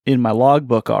hours in my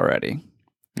logbook already.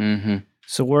 Mm-hmm.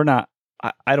 So we're not,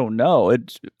 I don't know.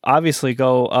 It obviously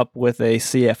go up with a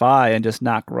CFI and just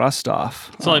knock rust off.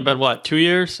 It's only been 2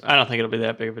 years? I don't think it'll be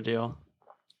that big of a deal.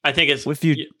 I think it's if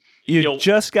you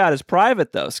just got his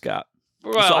private though, Scott.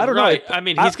 Well, so I don't know. I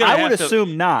mean, he's going to I would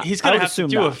assume not. He's going to have to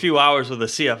do a few hours with the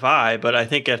CFI, but I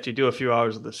think after you do a few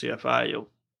hours with the CFI, you'll,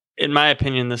 in my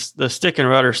opinion, the stick and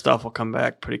rudder stuff will come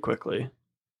back pretty quickly.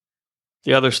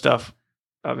 The other stuff,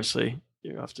 obviously,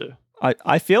 you have to.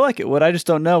 I feel like it would. I just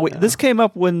don't know. Yeah. This came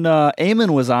up when Eamon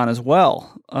was on as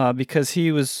well, because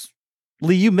he was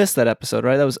Lee. You missed that episode,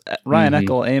 right? That was Ryan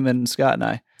Eckel, Eamon, Scott, and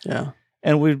I. Yeah.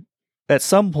 And we, at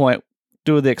some point,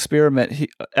 do the experiment.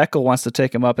 Eckel wants to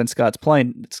take him up in Scott's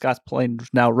plane. Scott's plane's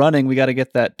now running. We got to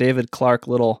get that David Clark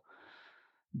little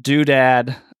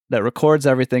doodad that records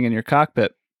everything in your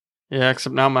cockpit. Yeah,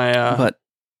 except now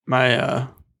my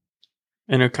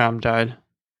intercom died.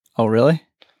 Oh, really?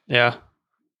 Yeah.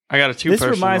 I got a two-person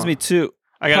This reminds me, too.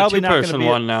 I got a two-person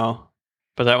one now,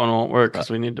 but that one won't work because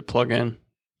we need to plug in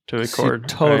to record. You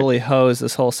totally hosed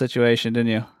this whole situation,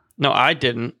 didn't you? No, I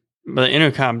didn't. But the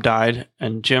intercom died,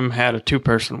 and Jim had a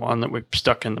two-person one that we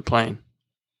stuck in the plane.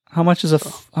 How much is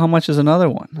another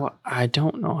one? Well, I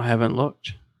don't know. I haven't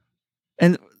looked.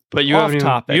 But you haven't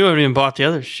even bought the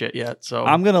other shit yet. So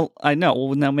I know.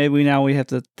 Well, now we have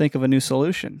to think of a new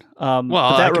solution. Well,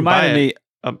 but that reminded me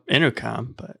of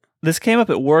intercom. But this came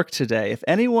up at work today. If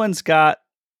anyone's got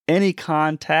any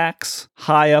contacts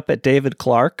high up at David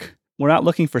Clark, we're not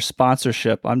looking for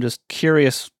sponsorship. I'm just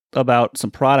curious about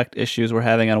some product issues we're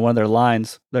having on one of their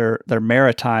lines, their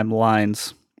maritime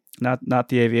lines, not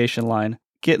the aviation line,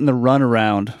 getting the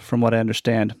runaround from what I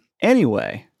understand.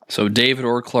 Anyway. So David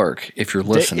or Clark, if you're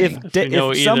listening.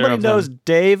 If somebody knows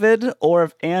David or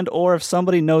if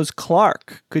somebody knows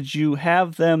Clark, could you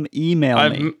have them email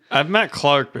me? I've met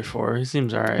Clark before. He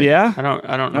seems all right. Yeah? I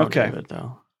don't know David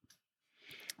though.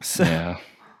 So, yeah.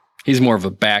 He's more of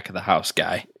a back of the house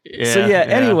guy. Yeah. So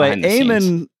anyway,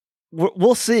 Eamon,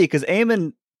 we'll see, because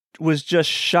Eamon was just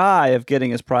shy of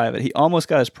getting his private. He almost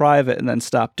got his private and then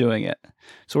stopped doing it.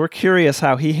 So we're curious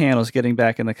how he handles getting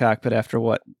back in the cockpit after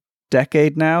what,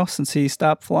 decade now since he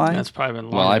stopped flying? That's probably been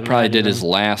long. Well, I probably did his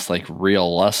last like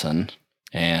real lesson.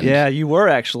 And yeah, you were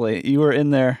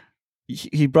in there.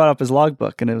 He brought up his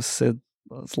logbook, and it was his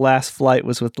last flight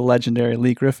was with the legendary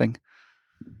Lee Griffin.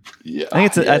 Yeah, I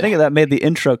think that made the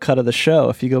intro cut of the show.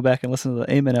 If you go back and listen to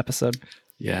the Amen episode.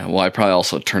 Yeah, well, I probably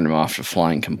also turned him off to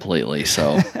flying completely.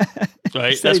 So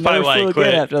right, So that's he probably never why flew he again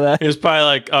quit. after that. He was probably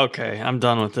like, "Okay, I'm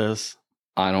done with this."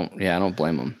 I don't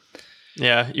blame him.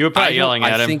 Yeah, you were probably yelling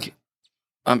at him. Think,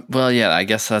 well, yeah, I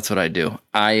guess that's what I do.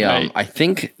 I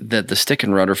think that the stick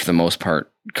and rudder for the most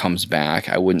part comes back.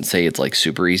 I wouldn't say it's like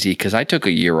super easy because I took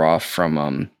a year off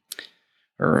from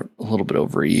or a little bit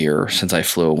over a year since I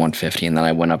flew a 150, and then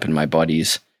I went up in my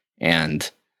buddies, and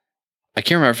I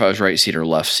can't remember if I was right seat or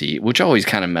left seat, which always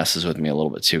kind of messes with me a little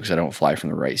bit too because I don't fly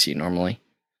from the right seat normally.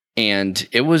 And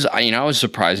it was, I was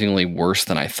surprisingly worse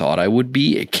than I thought I would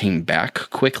be. It came back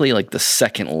quickly. Like the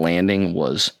second landing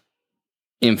was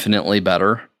infinitely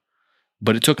better,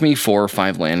 but it took me 4 or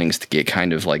 5 landings to get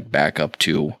kind of like back up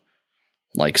to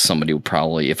like somebody would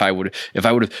probably, if I would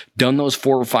have done those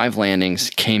 4 or 5 landings,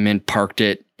 came in, parked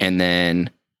it, and then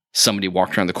somebody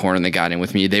walked around the corner and they got in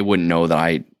with me, they wouldn't know that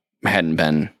I hadn't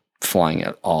been flying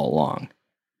it all along.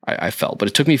 I felt, but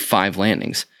it took me 5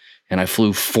 landings. And I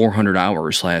flew 400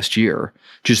 hours last year,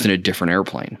 just in a different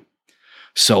airplane.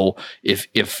 So if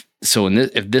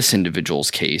this individual's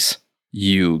case,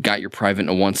 you got your private in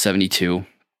a 172,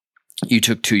 you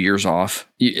took 2 years off.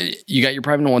 You got your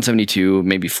private in a 172,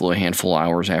 maybe flew a handful of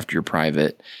hours after your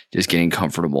private, just getting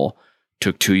comfortable.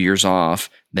 Took 2 years off,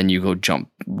 then you go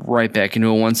jump right back into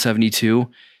a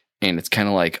 172. And it's kind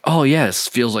of like, oh yeah, this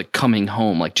feels like coming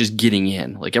home, like just getting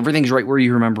in, like everything's right where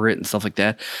you remember it and stuff like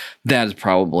that. That is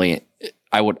probably,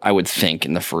 I would think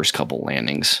in the first couple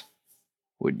landings,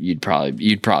 you'd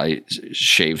probably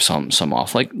shave some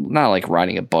off, like not like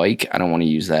riding a bike. I don't want to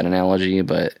use that analogy,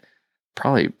 but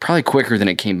probably quicker than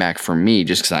it came back for me,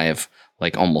 just because I have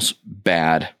like almost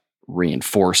bad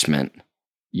reinforcement,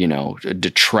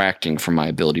 detracting from my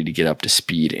ability to get up to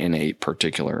speed in a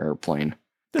particular airplane.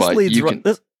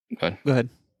 Go ahead.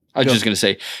 I was just going to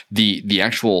say the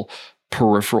actual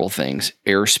peripheral things,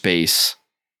 airspace.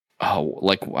 Oh,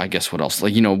 like I guess what else?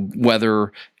 Like,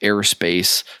 weather,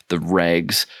 airspace, the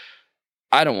regs.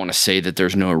 I don't want to say that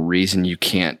there's no reason you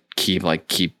can't keep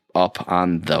up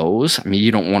on those. I mean,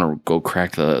 you don't want to go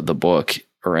crack the book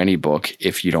or any book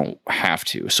if you don't have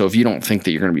to. So if you don't think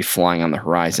that you're going to be flying on the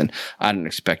horizon, I don't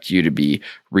expect you to be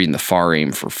reading the FAR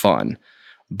aim for fun.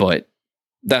 But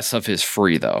that stuff is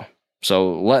free though.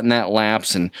 So letting that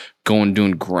lapse and going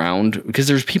doing ground, because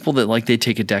there's people that they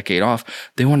take a decade off,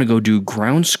 they want to go do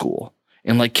ground school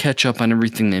and catch up on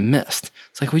everything they missed.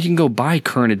 It's like, well, you can go buy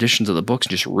current editions of the books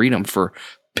and just read them for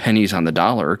pennies on the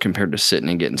dollar compared to sitting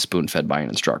and getting spoon fed by an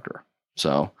instructor.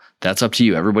 So that's up to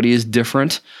you. Everybody is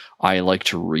different. I like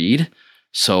to read,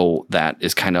 so that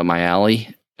is kind of my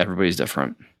alley. Everybody's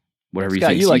different. Whatever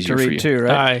Scott, you think is you like to read too,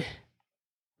 right? I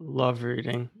love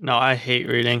reading. No, I hate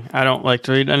reading. I don't like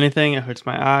to read anything. It hurts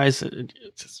my eyes.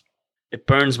 It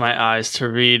burns my eyes to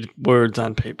read words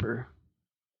on paper.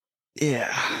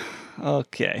 Yeah.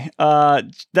 Okay.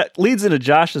 That leads into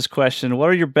Josh's question. What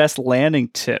are your best landing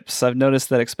tips? I've noticed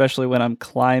that especially when I'm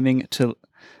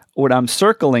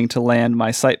circling to land,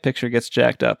 my sight picture gets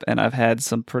jacked up, and I've had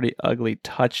some pretty ugly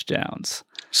touchdowns.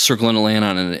 Circling to land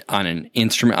on an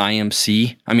instrument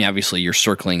IMC. I mean, obviously you're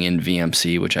circling in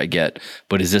VMC, which I get,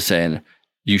 but is this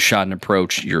you shot an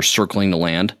approach, you're circling to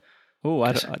land? Oh,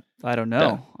 I don't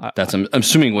know. I'm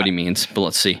assuming what he means, but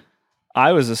let's see.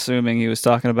 I was assuming he was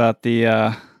talking about the.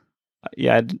 I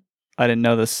didn't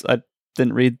know this. I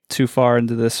didn't read too far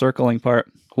into the circling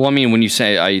part. Well, I mean, when you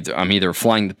say I'm either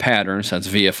flying the pattern, so that's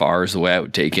VFR is the way I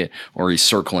would take it, or he's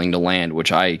circling to land,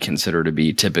 which I consider to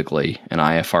be typically an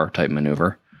IFR type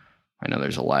maneuver. I know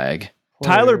there's a lag.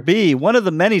 Tyler B, one of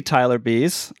the many Tyler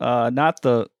Bs, not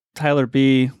the Tyler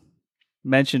B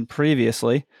mentioned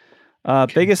previously.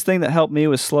 Biggest thing that helped me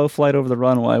was slow flight over the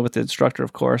runway with the instructor,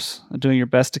 of course, doing your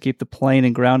best to keep the plane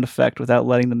in ground effect without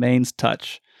letting the mains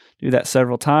touch. Do that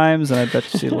several times, and I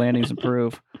bet you see the landings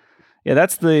improve. Yeah,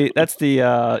 that's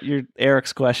your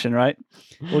Eric's question, right?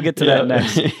 We'll get to that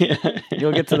next.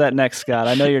 You'll get to that next, Scott.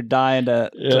 I know you're dying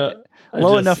to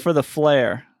low enough for the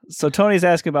flare. So Tony's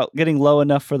asking about getting low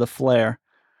enough for the flare,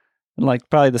 and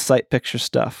probably the sight picture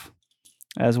stuff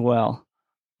as well.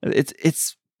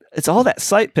 It's all that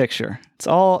sight picture. It's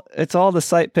all the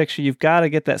sight picture. You've got to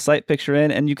get that sight picture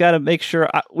in, and you got to make sure.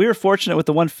 We were fortunate with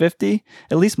the 150.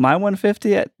 At least my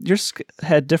 150. Yours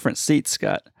had different seats,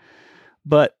 Scott.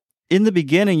 But in the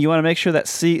beginning, you want to make sure that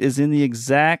seat is in the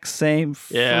exact same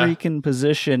Yeah. freaking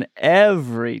position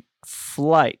every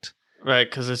flight. Right,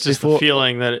 because it's just Before- the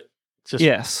feeling that it just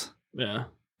Yes. yeah.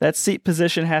 That seat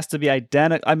position has to be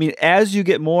identical. I mean, as you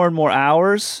get more and more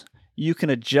hours, you can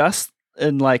adjust,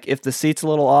 and like if the seat's a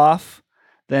little off,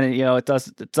 then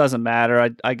it doesn't matter.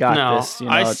 I got No, this.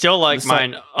 I still like the si-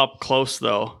 mine up close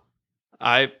though.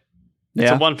 It's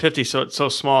Yeah. a 150, so it's so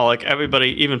small. Like everybody,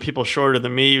 even people shorter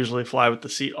than me, usually fly with the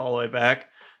seat all the way back.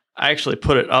 I actually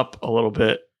put it up a little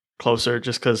bit closer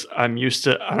just because I'm used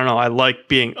to. I don't know. I like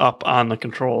being up on the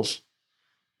controls.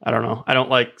 I don't know. I don't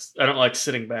like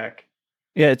sitting back.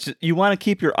 Yeah, you want to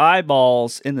keep your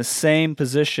eyeballs in the same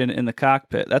position in the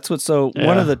cockpit. That's one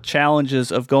Yeah. of the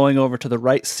challenges of going over to the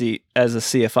right seat as a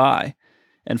CFI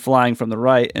and flying from the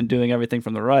right and doing everything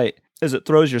from the right is it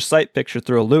throws your sight picture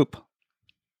through a loop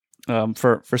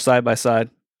for side by side.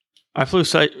 I flew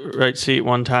right seat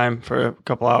one time for a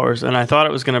couple hours, and I thought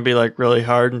it was going to be like really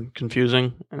hard and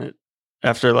confusing. And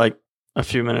after like a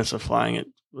few minutes of flying, it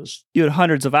was. You had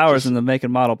hundreds of hours in the make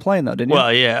and model plane, though, didn't you?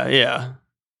 Well, yeah.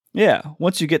 Yeah,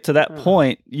 once you get to that Yeah.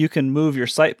 point, you can move your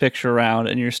sight picture around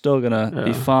and you're still going to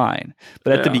be Yeah. fine.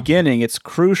 But at the Yeah. beginning, it's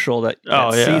crucial that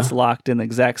Oh, yeah. seat's locked in the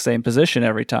exact same position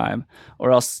every time,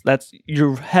 or else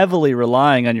you're heavily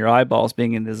relying on your eyeballs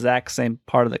being in the exact same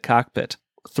part of the cockpit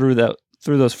through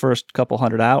those first couple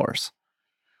hundred hours.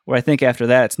 Where I think after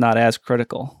that, it's not as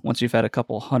critical once you've had a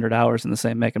couple hundred hours in the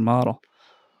same make and model,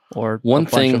 or One a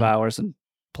bunch thing- of hours in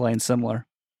planes similar.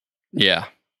 Yeah.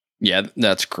 Yeah,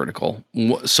 that's critical.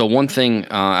 So one thing,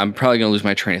 I'm probably going to lose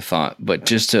my train of thought, but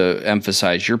just to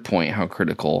emphasize your point, how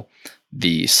critical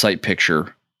the sight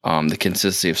picture, the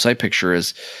consistency of sight picture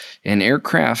is in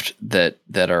aircraft that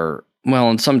are,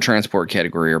 well, in some transport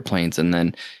category airplanes, and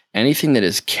then anything that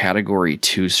is Category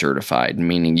 2 certified,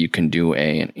 meaning you can do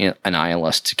an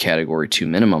ILS to Category 2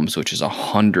 minimums, which is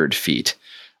 100 feet.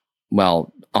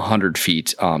 Well, 100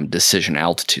 feet decision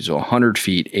altitude, so 100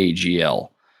 feet AGL.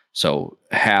 So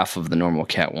half of the normal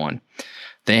Cat 1.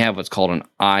 They have what's called an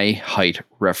eye height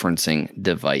referencing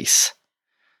device.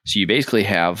 So you basically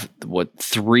have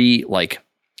three, like,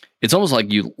 it's almost like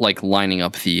you like lining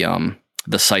up the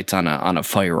sights on a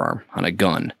firearm, on a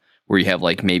gun, where you have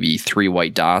like maybe 3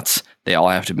 white dots. They all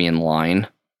have to be in line,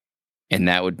 and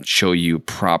that would show you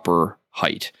proper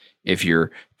height. If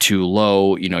you're too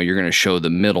low, you're going to show the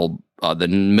middle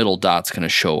dot's going to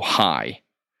show high.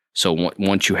 So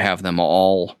once you have them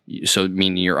all, so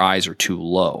meaning your eyes are too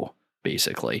low,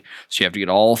 basically. So you have to get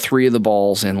all 3 of the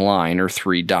balls in line, or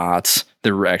 3 dots.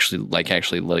 They're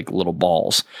actually like little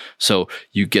balls. So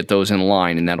you get those in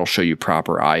line, and that'll show you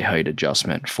proper eye height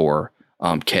adjustment for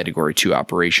Category 2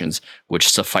 operations, which,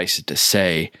 suffice it to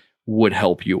say, would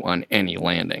help you on any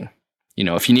landing.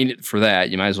 If you need it for that,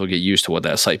 you might as well get used to what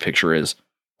that sight picture is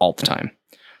all the time.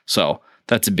 So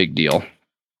that's a big deal.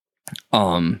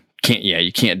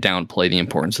 You can't downplay the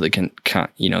importance of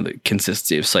the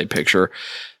consistency of sight picture.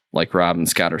 Like Rob and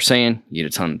Scott are saying, you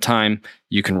get a ton of time,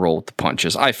 you can roll with the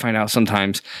punches. I find out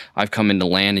sometimes I've come into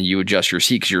land and you adjust your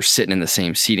seat because you're sitting in the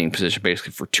same seating position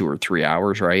basically for 2 or 3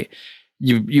 hours, right?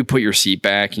 You put your seat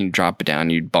back and you drop it down,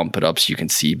 and you bump it up so you can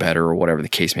see better, or whatever the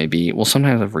case may be. Well,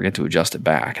 sometimes I forget to adjust it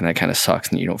back, and that kind of sucks,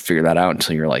 and you don't figure that out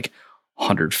until you're like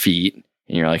 100 feet.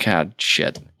 And you're like,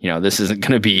 shit, this isn't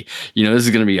going to be, this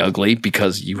is going to be ugly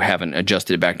because you haven't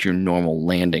adjusted it back to your normal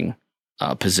landing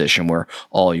position where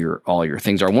all your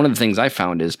things are. One of the things I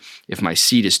found is if my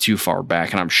seat is too far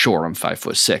back, and I'm short, I'm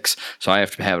 5'6", so I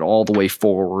have to have it all the way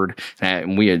forward,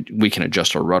 and we can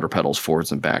adjust our rudder pedals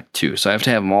forwards and back too. So I have to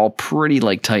have them all pretty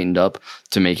like tightened up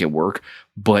to make it work.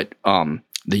 But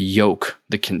the yoke,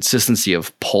 the consistency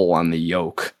of pull on the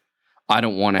yoke, I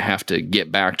don't want to have to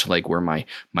get back to like where my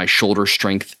shoulder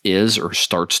strength is or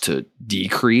starts to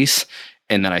decrease,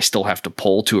 and then I still have to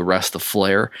pull to arrest the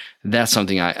flare. That's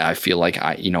something I feel like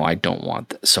I don't want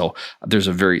that. So there's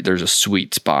a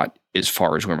sweet spot as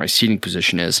far as where my seating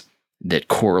position is that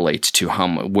correlates to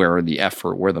where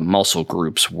the muscle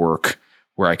groups work,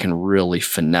 where I can really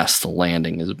finesse the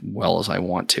landing as well as I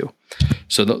want to.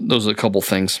 So those are a couple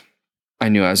things. I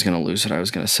knew I was going to lose it. I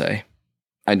was going to say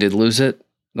I did lose it.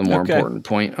 The more important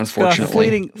point,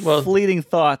 unfortunately. Fleeting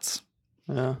thoughts.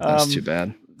 Yeah. That's too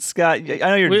bad. Scott, I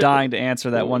know you're dying to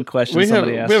answer that one question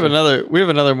somebody asked. We have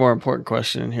another more important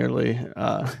question in here, Lee.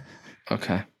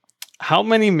 Okay. How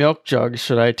many milk jugs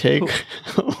should I take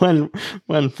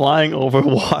when flying over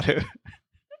water?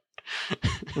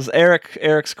 This is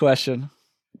Eric's question.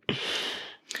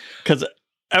 Because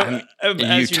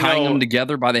you tying them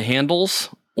together by the handles,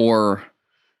 or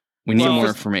we need more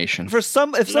information. If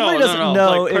somebody doesn't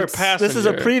know, like per this is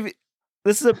a passenger. previous.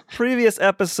 this is a previous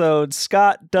episode.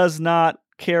 Scott does not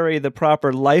carry the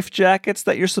proper life jackets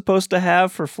that you're supposed to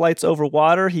have for flights over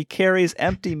water. He carries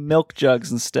empty milk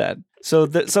jugs instead. So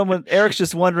Eric's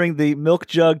just wondering the milk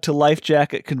jug to life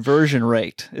jacket conversion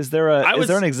rate. Is there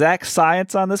an exact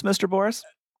science on this, Mr. Boris?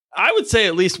 I would say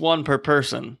at least one per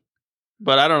person.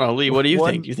 But I don't know, Lee, what do you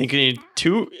think? You think you need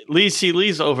two?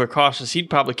 Lee's overcautious. He'd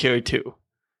probably carry two.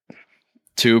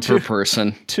 Two per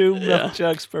person. Two milk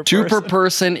jugs per person. Two per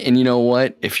person, and you know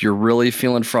what? If you're really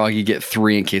feeling froggy, get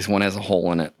 3 in case one has a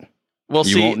hole in it. Well,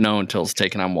 you won't know until it's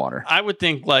taken on water. I would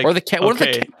think or the cat. What if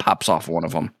the cat pops off one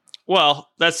of them? Well,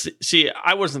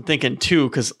 I wasn't thinking 2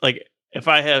 because if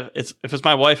it's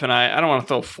my wife and I don't want to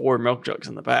throw 4 milk jugs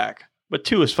in the back, but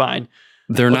 2 is fine.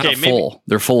 They're not full.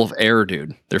 They're full of air,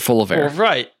 dude. They're full of air.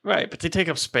 Well, right. But they take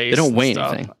up space. They don't weigh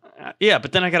anything. Yeah,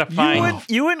 but then I gotta find.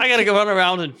 I gotta go run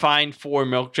around and find 4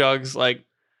 milk jugs. Like,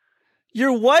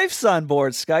 your wife's on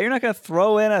board, Scott. You're not gonna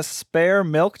throw in a spare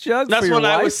milk jug. That's for your what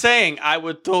wife? I was saying. I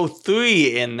would throw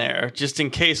 3 in there just in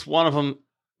case one of them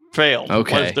failed.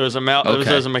 Okay. What if there was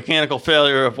a mechanical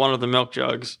failure of one of the milk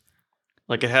jugs,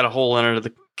 like it had a hole in it, or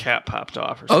the cap popped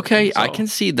off. Or something. Okay, I can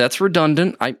see that's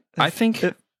redundant. I think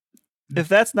if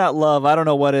that's not love, I don't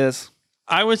know what is.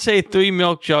 I would say 3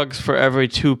 milk jugs for every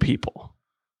 2 people.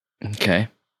 Okay.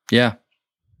 Yeah.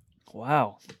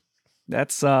 Wow.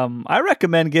 That's I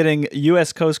recommend getting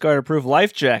US Coast Guard approved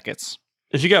life jackets.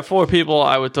 If you got 4 people,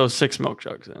 I would throw 6 milk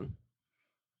jugs in.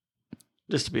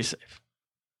 Just to be safe.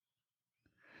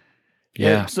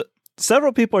 Yeah. So,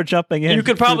 several people are jumping in. You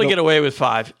could probably get away with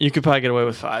 5.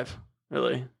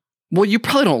 Really. Well, you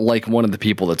probably don't like one of the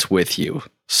people that's with you.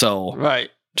 So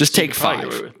right. Just take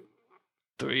 5.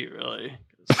 3, really.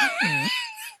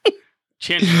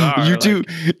 Chances are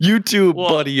you two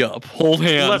buddy up, hold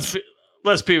hands.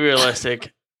 Let's be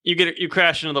realistic. You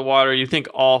crash into the water. You think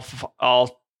all 5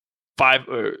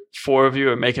 or 4 of you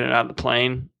are making it out of the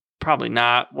plane? Probably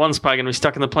not. One's probably gonna be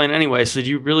stuck in the plane anyway. So do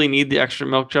you really need the extra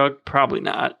milk jug? Probably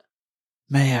not.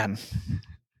 Man,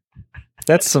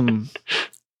 that's some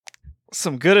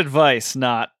good advice.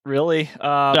 Not really.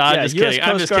 I'm just kidding.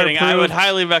 I'm just kidding. I would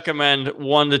highly recommend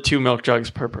 1 to 2 milk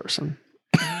jugs per person.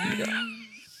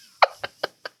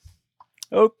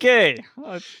 Okay.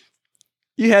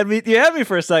 You had me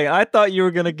for a second. I thought you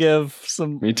were going to give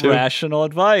some rational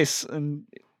advice, and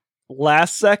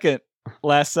last second.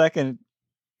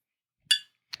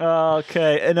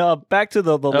 Okay, and back to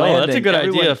the landing. That's a good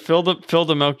idea. Fill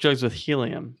the milk jugs with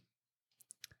helium.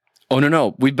 Oh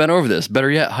no, we've been over this. Better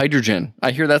yet, hydrogen.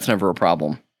 I hear that's never a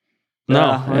problem.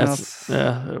 No,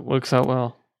 it works out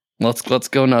well. Let's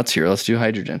go nuts here. Let's do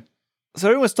hydrogen. So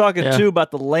everyone's talking too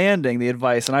about the landing, the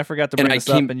advice, and I forgot to bring this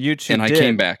up, and you two did.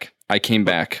 I came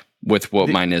back with what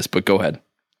mine is, but go ahead.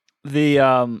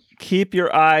 The keep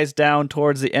your eyes down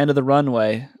towards the end of the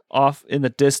runway, off in the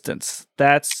distance.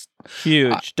 That's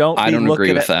huge. I don't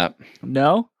agree with that.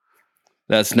 No?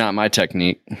 That's not my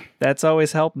technique. That's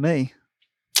always helped me.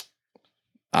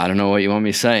 I don't know what you want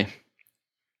me to say.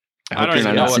 I hope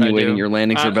you're not insinuating your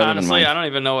landings are better than mine. I don't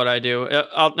even know what I do.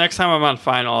 Next time I'm on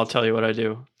final, I'll tell you what I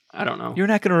do. I don't know. You're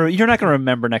not gonna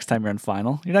remember next time you're in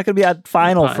final. You're not gonna be at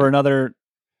final for another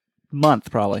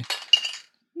month, probably.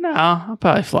 No, I'll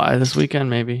probably fly this weekend,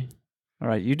 maybe. All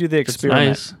right, you do the experiment.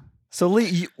 Nice. So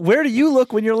Lee, where do you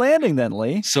look when you're landing then,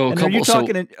 Lee? So are you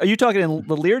talking in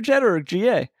the Learjet or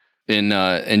GA?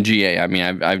 In GA, I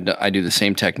mean, I do the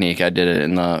same technique. I did it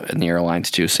in the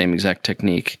airlines too, same exact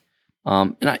technique.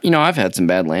 And I've had some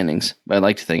bad landings, but I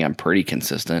like to think I'm pretty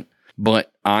consistent.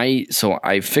 But I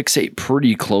fixate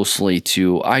pretty closely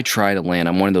to, I try to land.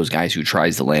 I'm one of those guys who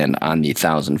tries to land on the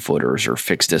 1,000-footers or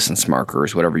fixed distance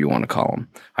markers, whatever you want to call them.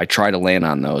 I try to land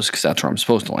on those because that's where I'm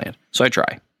supposed to land. So I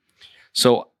try.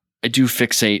 So I do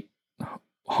fixate,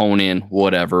 hone in,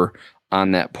 whatever,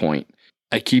 on that point.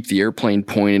 I keep the airplane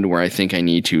pointed where I think I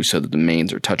need to so that the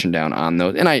mains are touching down on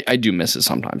those. And I do miss it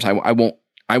sometimes. I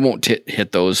won't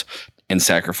hit those and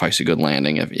sacrifice a good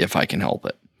landing if I can help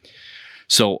it.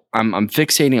 So I'm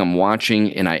fixating, I'm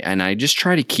watching, and I just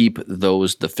try to keep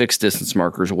the fixed distance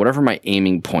markers, whatever my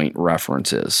aiming point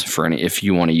reference is if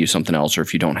you want to use something else, or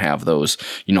if you don't have those,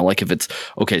 like if it's,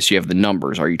 okay, so you have the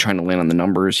numbers. Are you trying to land on the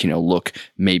numbers? Look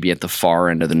maybe at the far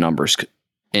end of the numbers,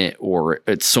 or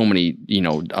it's so many,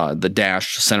 the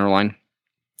dash center line.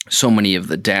 So many of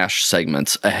the dash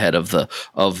segments ahead of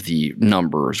the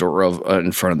numbers or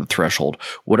in front of the threshold,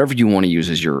 whatever you want to use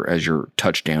as your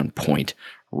touchdown point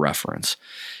reference.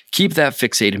 keep that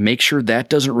fixated. Make sure that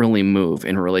doesn't really move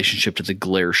in relationship to the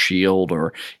glare shield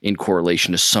or in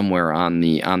correlation to somewhere on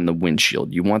the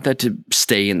windshield. You want that to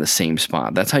stay in the same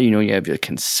spot. That's how you know you have a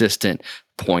consistent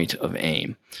point of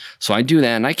aim. So I do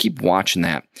that, and I keep watching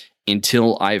that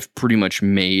until I've pretty much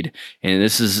made, and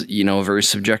this is, a very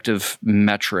subjective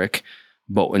metric,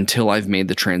 but until I've made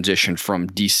the transition from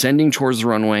descending towards the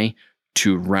runway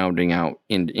to rounding out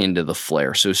into the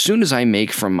flare. So as soon as I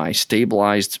make from my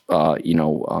stabilized,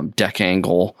 deck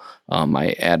angle, my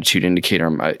attitude indicator,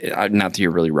 not that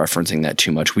you're really referencing that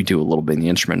too much. We do a little bit in the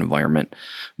instrument environment,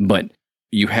 but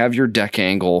you have your deck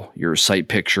angle, your sight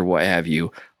picture, what have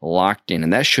you, locked in,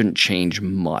 and that shouldn't change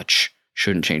much.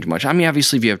 I mean,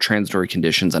 obviously, if you have transitory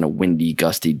conditions on a windy,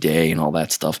 gusty day and all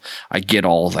that stuff, I get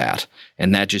all that.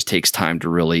 And that just takes time to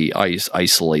really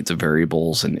isolate the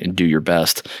variables and do your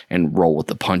best and roll with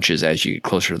the punches as you get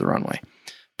closer to the runway.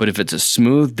 But if it's a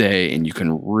smooth day and you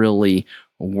can really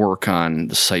work on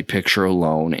the sight picture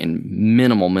alone and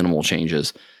minimal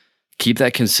changes, keep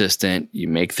that consistent. You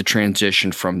make the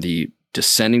transition from the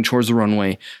descending towards the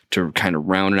runway to kind of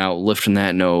rounding out, lifting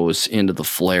that nose into the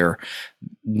flare.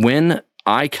 When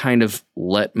I kind of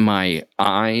let my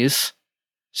eyes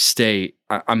stay,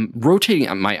 I'm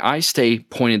rotating, my eyes stay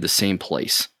pointed the same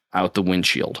place out the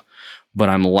windshield, but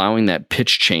I'm allowing that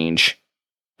pitch change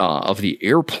of the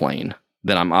airplane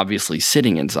that I'm obviously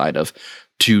sitting inside of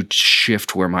to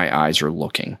shift where my eyes are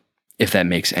looking, if that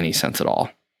makes any sense at all.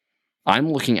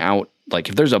 I'm looking out, like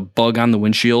if there's a bug on the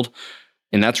windshield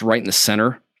and that's right in the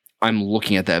center, I'm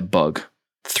looking at that bug,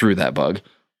 through that bug,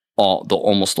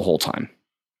 almost the whole time,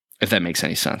 if that makes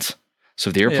any sense. So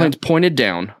if the airplane's pointed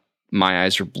down, my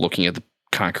eyes are looking at the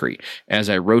concrete. As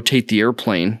I rotate the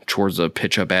airplane towards a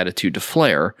pitch up attitude to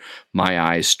flare, my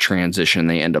eyes transition,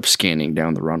 they end up scanning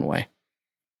down the runway.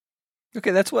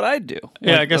 Okay, that's what I do.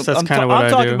 Yeah, I guess that's kind of what I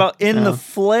do. I'm talking about in the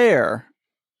flare,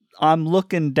 I'm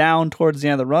looking down towards the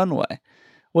end of the runway.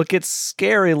 What gets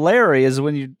scary, Larry, is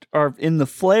when you are in the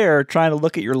flare trying to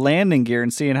look at your landing gear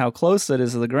and seeing how close it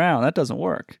is to the ground. That doesn't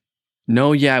work.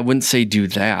 No, yeah, I wouldn't say do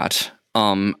that.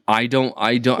 I don't. Well,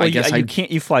 I guess you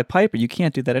can't. You fly Piper. You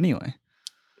can't do that anyway.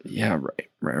 Yeah,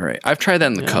 right. I've tried that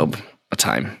in the Cub a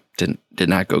time. Did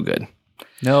not go good.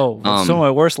 No, some of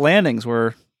my worst landings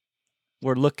were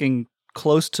looking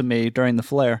close to me during the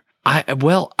flare. I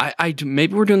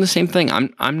maybe we're doing the same thing.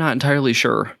 I'm not entirely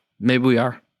sure. Maybe we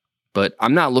are, but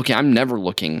I'm not looking. I'm never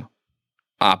looking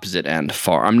opposite end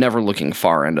far. I'm never looking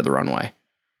far end of the runway.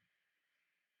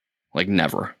 Like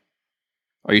never.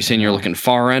 Are you saying you're looking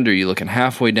far end, or are you looking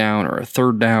halfway down, or a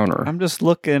third down, or? I'm just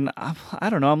looking. I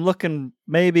don't know. I'm looking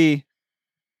maybe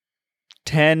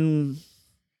 5'10",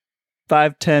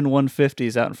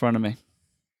 150s out in front of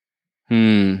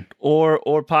me.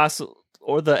 Or possible.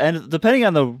 Or the end, depending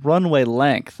on the runway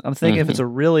length. I'm thinking if it's a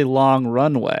really long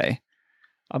runway,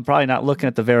 I'm probably not looking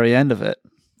at the very end of it.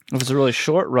 If it's a really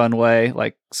short runway,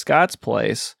 like Scott's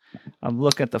place, I'm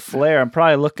looking at the flare. I'm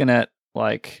probably looking at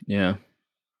like where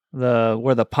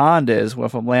the pond is.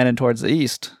 If I'm landing towards the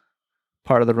east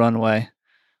part of the runway,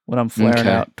 when I'm flaring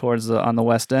out towards on the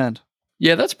west end.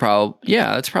 Yeah, that's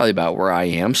probably about where I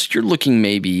am. So you're looking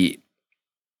maybe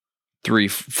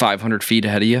 500 feet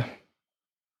ahead of you.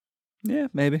 Yeah,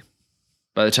 maybe.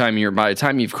 By the time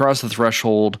you've crossed the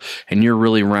threshold and you're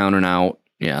really rounding out,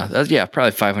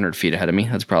 probably 500 feet ahead of me.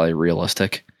 That's probably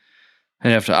realistic.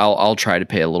 I'll try to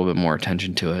pay a little bit more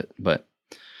attention to it, but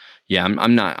yeah,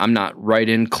 I'm not right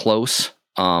in close.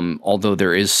 Although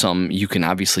there is you can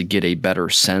obviously get a better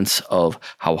sense of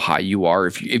how high you are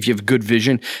if you have good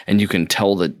vision and you can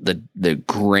tell the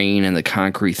grain and the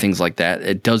concrete, things like that.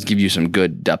 It does give you some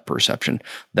good depth perception.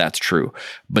 That's true,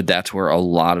 but that's where a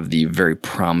lot of the very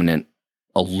prominent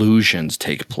illusions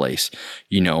take place.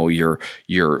 The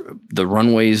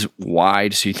runway's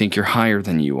wide, so you think you're higher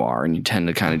than you are, and you tend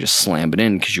to kind of just slam it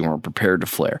in because you weren't prepared to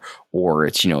flare. Or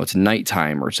it's it's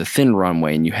nighttime, or it's a thin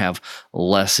runway, and you have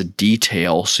less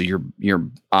detail, so your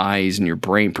eyes and your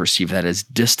brain perceive that as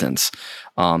distance.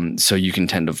 So you can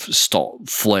tend to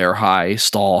flare high,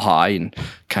 stall high, and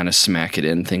kind of smack it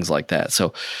in, things like that.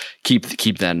 So keep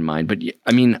that in mind. But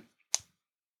I mean,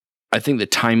 I think the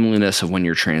timeliness of when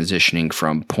you're transitioning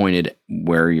from pointed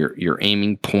where you're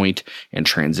aiming point and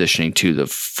transitioning to the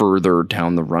further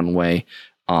down the runway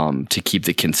to keep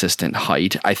the consistent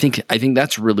height. I think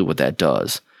that's really what that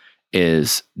does,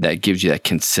 is that gives you that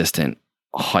consistent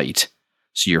height.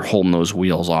 So you're holding those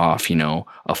wheels off,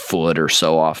 a foot or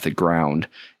so off the ground.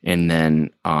 And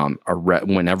then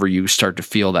whenever you start to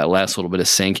feel that last little bit of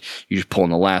sink, you just pull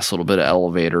in the last little bit of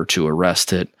elevator to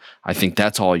arrest it. I think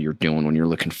that's all you're doing when you're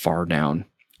looking far down.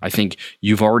 I think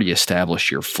you've already established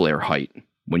your flare height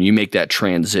When you make that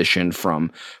transition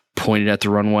from pointed at the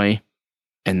runway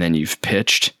and then you've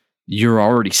pitched, you're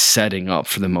already setting up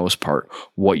for the most part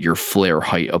what your flare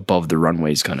height above the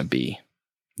runway is going to be.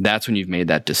 That's when you've made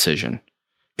that decision.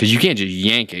 Because you can't just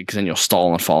yank it, because then you'll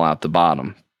stall and fall out the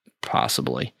bottom,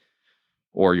 possibly.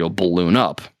 Or you'll balloon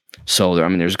up. So,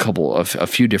 there's a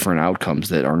few different outcomes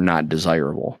that are not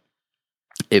desirable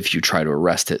if you try to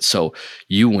arrest it. So,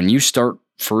 when you start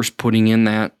first putting in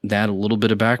that a little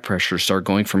bit of back pressure, start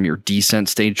going from your descent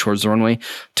stage towards the runway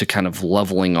to kind of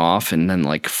leveling off and then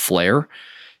like flare,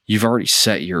 you've already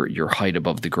set your height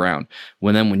above the ground.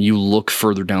 When you look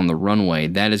further down the runway,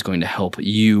 that is going to help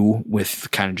you with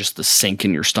kind of just the sink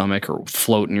in your stomach or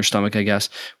float in your stomach, I guess,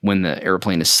 when the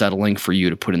airplane is settling, for you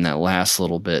to put in that last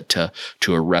little bit to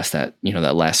arrest that,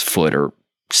 that last foot or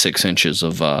 6 inches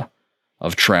of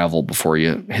travel before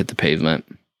you hit the pavement.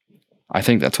 I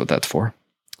think that's what that's for.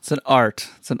 It's an art.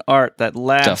 That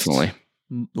definitely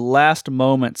last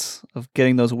moments of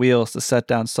getting those wheels to set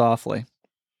down softly.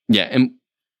 Yeah, and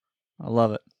I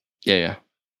love it. Yeah.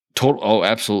 Total. Oh,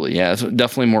 absolutely. Yeah, it's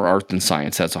definitely more art than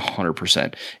science. That's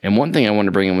 100%. And one thing I want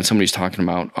to bring in when somebody's talking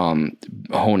about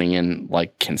honing in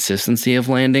like consistency of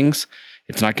landings,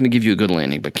 it's not going to give you a good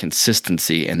landing, but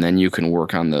consistency, and then you can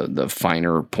work on the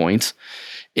finer points,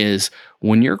 is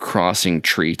when you're crossing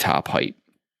treetop height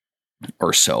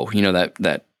or so,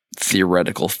 that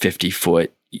theoretical 50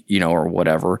 foot, or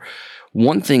whatever.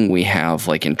 One thing we have,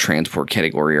 like in transport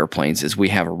category airplanes, is we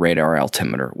have a radar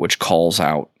altimeter, which calls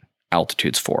out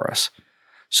altitudes for us.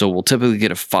 So we'll typically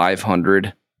get a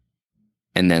 500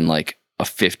 and then like a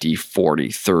 50, 40,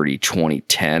 30, 20,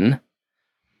 10.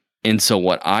 And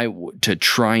so to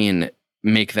try and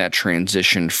make that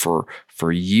transition for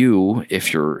you,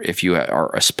 if you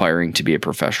are aspiring to be a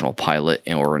professional pilot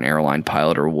or an airline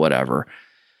pilot or whatever,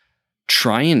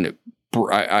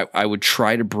 I would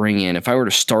try to bring in, if I were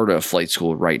to start a flight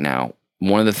school right now,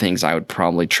 one of the things I would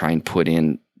probably try and put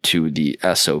into the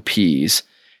SOPs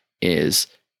is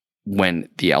when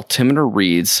the altimeter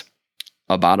reads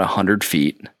about 100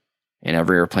 feet, and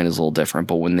every airplane is a little different,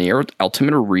 but when the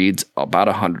altimeter reads about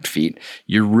 100 feet,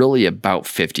 you're really about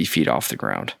 50 feet off the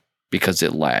ground, because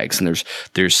it lags, and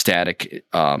there's static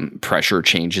pressure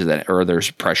changes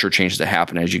there's pressure changes that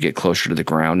happen as you get closer to the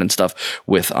ground and stuff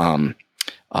with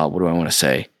what do I want to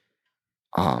say?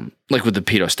 Like with the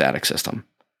pitot-static system.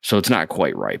 So it's not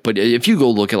quite right. But if you go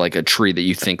look at like a tree that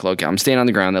you think, okay, I'm standing on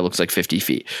the ground, that looks like 50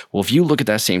 feet. Well, if you look at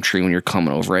that same tree when you're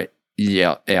coming over it, the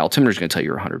altimeter is going to tell you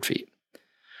you're 100 feet.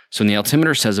 So when the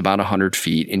altimeter says about 100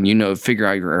 feet, and figure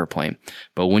out your airplane.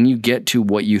 But when you get to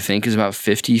what you think is about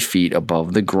 50 feet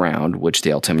above the ground, which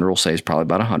the altimeter will say is probably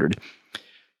about 100,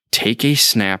 take a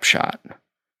snapshot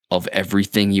of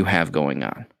everything you have going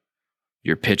on.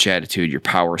 Your pitch attitude, your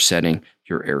power setting,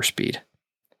 your airspeed.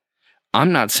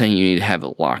 I'm not saying you need to have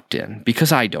it locked in,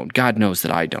 because I don't. God knows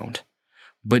that I don't.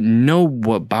 But know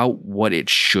about what it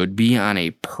should be on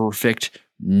a perfect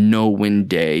no-win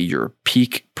day. Your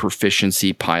peak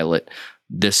proficiency pilot.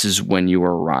 This is when you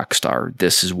are a rock star.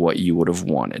 This is what you would have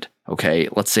wanted. Okay,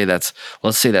 let's say that's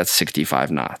 65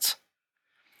 knots,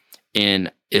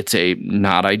 and it's a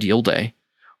not ideal day.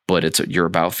 But you're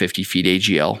about 50 feet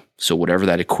AGL. So whatever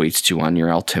that equates to on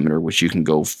your altimeter, which you can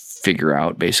go figure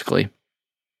out basically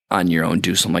on your own,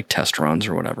 do some like test runs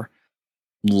or whatever.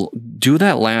 Do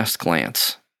that last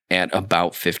glance at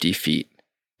about 50 feet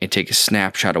and take a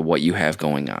snapshot of what you have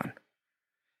going on.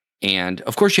 And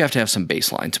of course you have to have some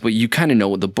baselines, but you kind of know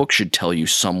what the book should tell you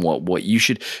somewhat, what you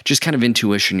should just kind of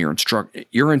intuition, your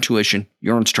intuition,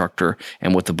 your instructor,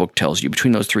 and what the book tells you.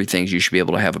 Between those three things, you should be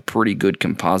able to have a pretty good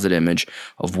composite image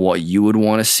of what you would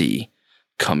want to see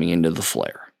coming into the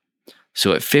flare.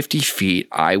 So at 50 feet,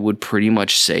 I would pretty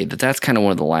much say that that's kind of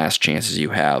one of the last chances you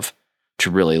have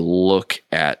to really look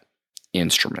at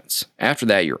instruments. After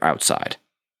that, you're outside.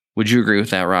 Would you agree with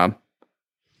that, Rob?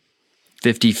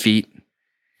 50 feet?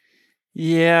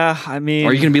 Yeah, I mean...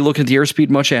 Are you going to be looking at the airspeed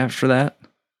much after that?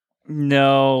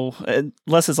 No,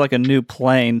 unless it's like a new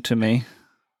plane to me.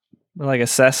 But like a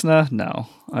Cessna, no.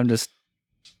 I'm just...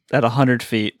 At 100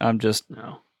 feet, I'm just...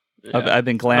 No. Yeah. I've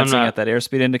been glancing at that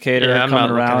airspeed indicator,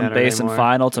 coming around base and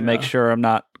final to make sure I'm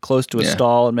not close to a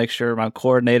stall and make sure I'm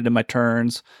coordinated in my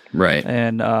turns. Right.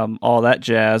 And all that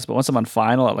jazz. But once I'm on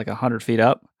final at like 100 feet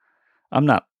up, I'm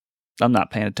not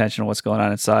paying attention to what's going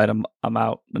on inside. I'm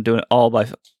out. I'm doing it all by...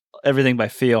 Everything by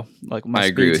feel, like my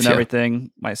speeds and everything,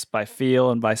 by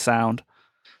feel and by sound.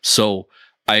 So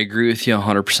I agree with you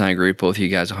 100%. I agree with both of you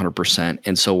guys 100%.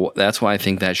 And so that's why I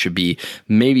think that should be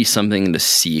maybe something to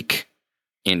seek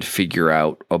and figure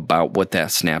out about what that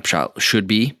snapshot should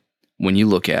be when you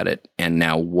look at it and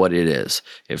now what it is.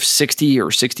 If 60 or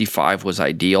 65 was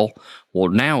ideal, well,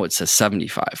 now it says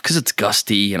 75 because it's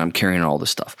gusty and I'm carrying all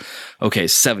this stuff. Okay,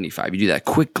 75. You do that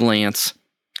quick glance.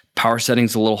 Power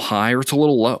setting's a little high or it's a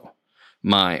little low.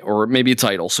 Or maybe it's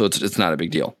idle, so it's not a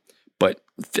big deal. But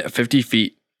 50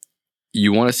 feet,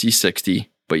 you want to see 60,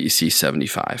 but you see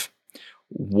 75.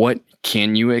 What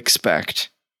can you expect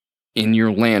in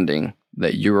your landing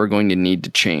that you are going to need to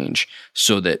change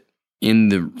so that in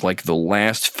the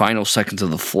last final seconds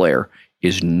of the flare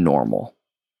is normal?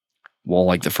 Well,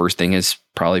 like the first thing is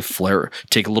probably flare.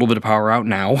 Take a little bit of power out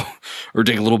now, or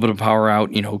take a little bit of power out,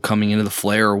 coming into the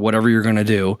flare or whatever you're going to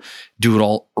do. Do it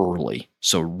all early.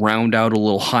 So round out a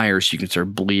little higher so you can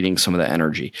start bleeding some of the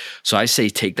energy. So I say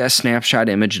take that snapshot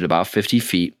image at about 50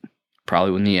 feet,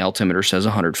 probably when the altimeter says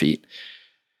 100 feet.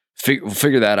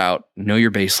 Figure that out. Know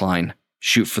your baseline.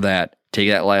 Shoot for that. Take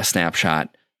that last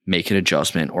snapshot. Make an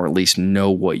adjustment, or at least know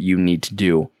what you need to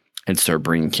do. And start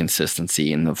bringing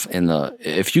consistency in the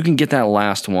if you can get that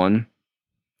last one,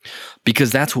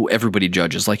 because that's who everybody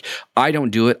judges. Like, I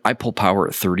don't do it. I pull power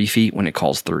at 30 feet when it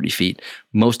calls 30 feet.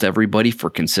 Most everybody,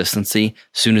 for consistency,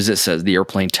 as soon as it says the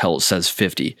airplane says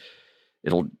 50,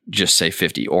 it'll just say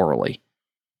 50 orally.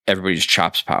 Everybody just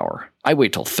chops power. I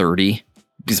wait till 30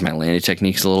 because my landing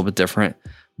technique's a little bit different,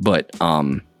 but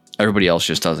everybody else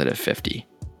just does it at 50.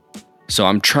 So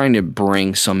I'm trying to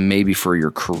bring some, maybe for your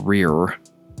career,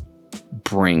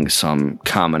 bring some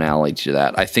commonality to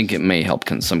that. I think it may help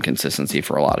some consistency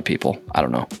for a lot of people. I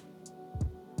don't know.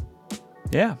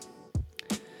 Yeah.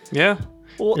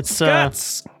 Well, it's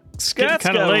Scott's got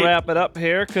to wrap it up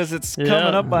here because it's coming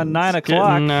up on 9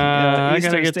 o'clock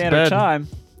Eastern Standard Time.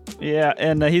 Yeah,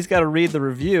 and he's got to read the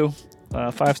review,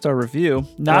 5-star review.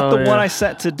 Not the one I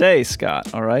sent today,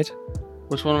 Scott. All right.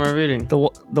 Which one am I reading? The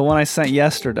one I sent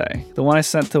yesterday. The one I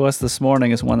sent to us this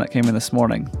morning is one that came in this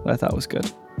morning that I thought was good.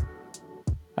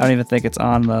 I don't even think it's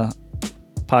on the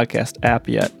podcast app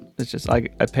yet. It's just I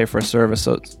pay for a service,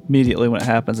 so it's immediately when it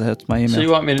happens, it hits my email. So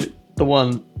you want me to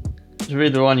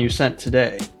read the one you sent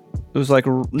today? It was like,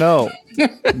 no.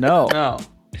 I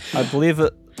believe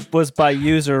it was by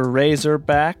user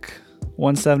Razorback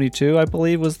 172. I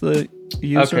believe was the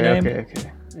username.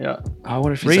 Okay. Yeah. I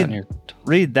wonder if it's on here.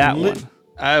 Read that one.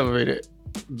 I will read it.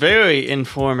 Very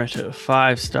informative.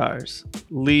 5 stars.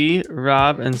 Lee,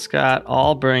 Rob, and Scott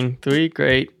all bring 3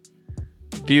 great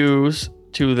views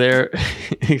to their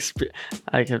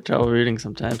I have trouble reading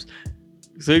sometimes.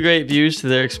 3 great views to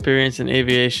their experience in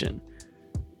aviation.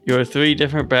 Your 3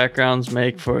 different backgrounds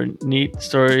make for neat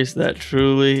stories that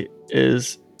truly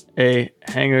is a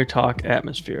hangar talk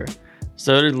atmosphere.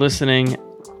 Started listening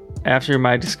after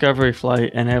my discovery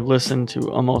flight and have listened to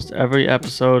almost every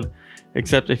episode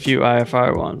except a few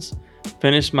IFR ones.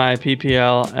 Finished my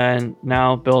PPL and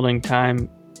now building time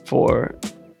for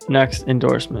next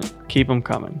endorsement. Keep them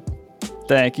coming.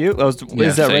 Thank you. Is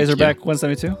that Razorback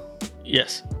 172?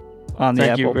 Yes. On the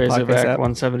Apple Razorback app.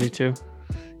 172.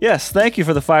 Yes, thank you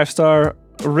for the 5-star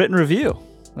written review.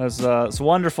 It's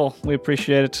wonderful. We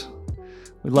appreciate it.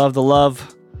 We love the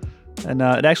love. And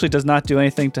it actually does not do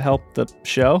anything to help the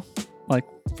show, like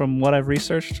from what I've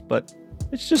researched, but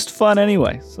it's just fun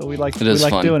anyway. So we like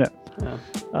doing it. Yeah.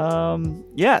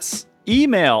 Yes.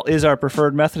 Email is our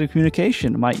preferred method of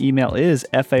communication. My email is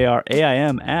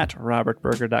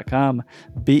faraim@robertberger.com.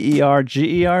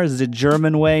 BERGER is the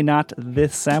German way, not the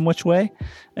sandwich way.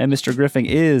 And Mr. Griffing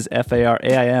is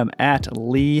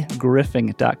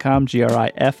faraim@leegriffing.com.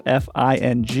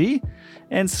 GRIFFING.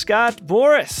 And Scott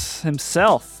Boris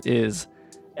himself is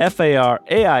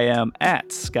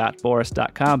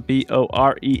faraim@scottboris.com.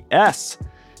 BORES.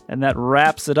 And that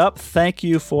wraps it up. Thank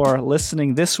you for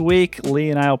listening this week. Lee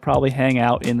and I will probably hang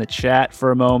out in the chat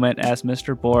for a moment as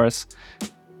Mr. Boris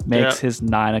makes his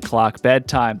 9 o'clock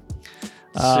bedtime.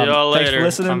 See y'all later. Thanks for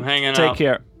listening. I'm hanging out. Take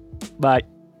care. Bye.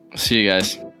 See you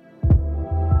guys.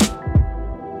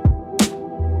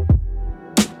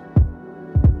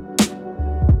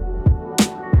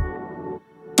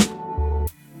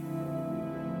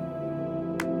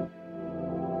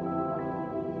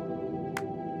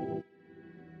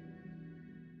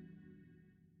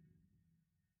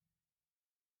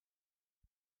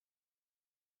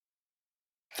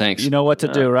 Thanks. You know what to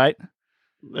do, right?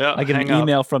 Yeah. I get an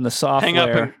email from the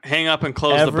software. Hang up and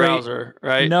close the browser,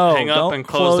 right? No, hang up don't and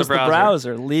close the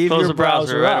browser. Leave close your the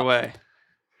browser right up. away.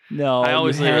 No, I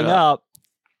always hang up.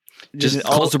 Just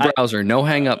close the browser. No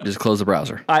hang up. Just close the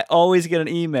browser. I always get an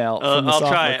email from the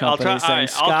software company saying,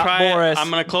 Scott Boris,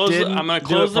 I'm going to close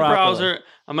the browser.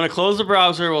 I'm going to close the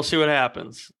browser. We'll see what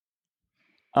happens.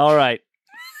 All right.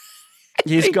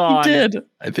 He's gone. He did.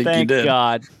 I think he did. Thank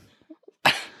God.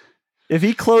 if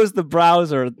he closed the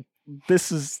browser,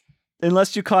 this is,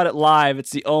 unless you caught it live, it's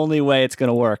the only way it's going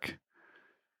to work.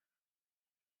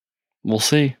 We'll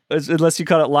see. Unless you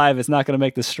caught it live, it's not going to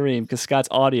make the stream because Scott's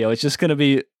audio. It's just going to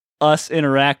be us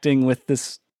interacting with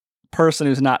this person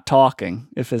who's not talking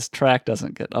if his track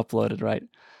doesn't get uploaded right.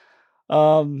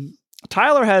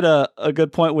 Tyler had a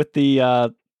good point with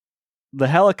the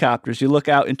helicopters. You look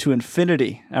out into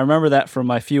infinity. I remember that from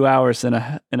my few hours in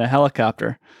a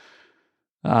helicopter.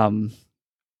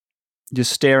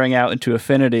 Just staring out into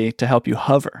infinity to help you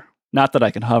hover. Not that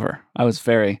I can hover. I was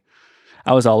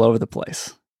all over the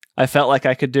place. I felt like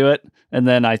I could do it, and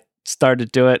then I started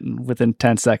to do it, and within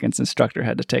 10 seconds, instructor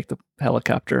had to take the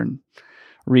helicopter and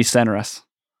recenter us.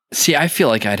 See, I feel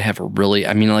like I'd have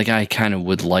I kind of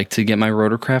would like to get my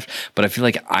rotorcraft, but I feel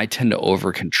like I tend to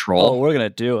over control. Oh, we're going to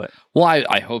do it. Well,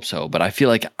 I hope so, but I feel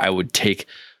like I would take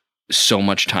so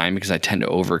much time because I tend to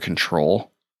over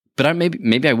control. But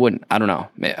maybe I wouldn't. I don't know.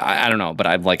 I don't know, but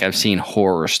I've seen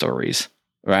horror stories.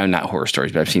 Or not horror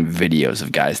stories, but I've seen videos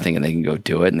of guys thinking they can go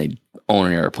do it, and they own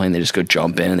an airplane. They just go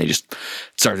jump in, and they just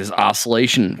start this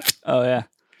oscillation. Oh yeah,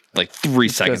 like 3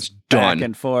 seconds done. Back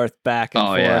and forth.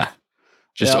 Oh yeah,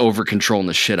 just over controlling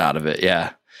the shit out of it.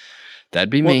 Yeah, that'd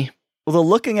be me. Well,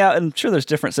 looking out, and I'm sure there's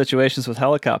different situations with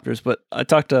helicopters, but I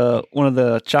talked to one of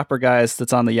the chopper guys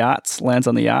that's on the yachts, lands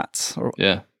on the yachts, or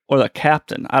the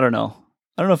captain. I don't know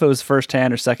if it was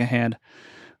firsthand or secondhand,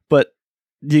 but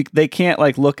they can't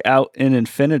like look out in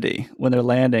infinity when they're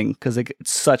landing because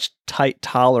it's such tight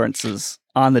tolerances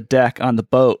on the deck on the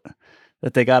boat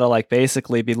that they got to like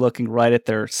basically be looking right at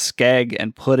their skeg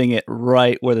and putting it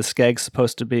right where the skeg's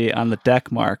supposed to be on the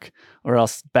deck mark, or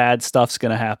else bad stuff's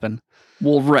going to happen.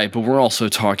 Well, right, but we're also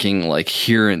talking like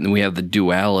here, and we have the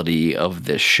duality of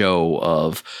this show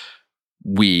of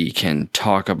we can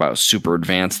talk about super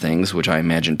advanced things, which I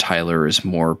imagine Tyler is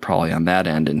more probably on that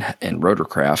end and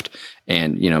rotorcraft,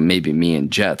 and maybe me and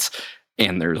jets.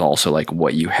 And there's also like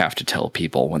what you have to tell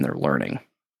people when they're learning.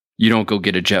 You don't go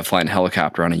get a jet flying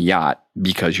helicopter on a yacht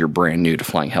because you're brand new to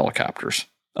flying helicopters.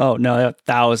 Oh no, they have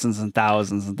thousands and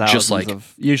thousands and thousands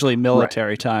of usually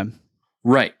military time.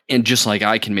 Right. And just like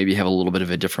I can maybe have a little bit of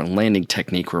a different landing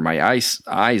technique where my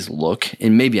eyes look,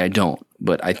 and maybe I don't,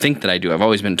 but I think that I do. I've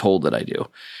always been told that I do.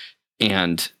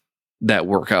 And that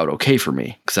work out okay for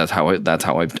me because that's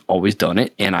how I've always done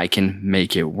it, and I can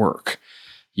make it work.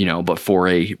 But for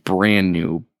a brand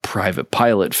new private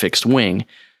pilot fixed wing,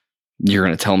 you're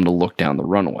going to tell them to look down the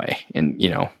runway and,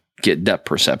 get depth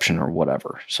perception or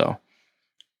whatever. So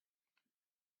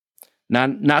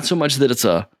not so much that it's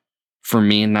a for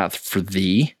me and not for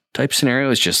thee type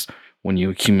scenario. It's just when you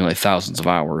accumulate thousands of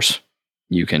hours,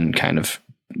 you can kind of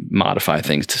modify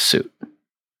things to suit.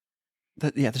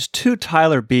 There's 2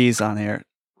 Tyler B's on here.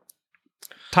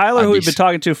 Tyler, who we've been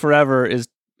talking to forever, is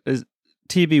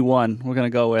TB1. We're going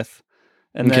to go with,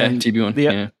 and then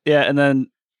TB1. And then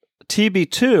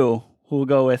TB2, who we'll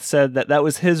go with, said that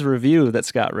was his review that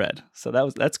Scott read. So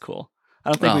that's cool. I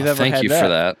don't think we've ever had that. Thank you for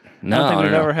that. No, I don't think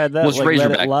we've ever had that. Was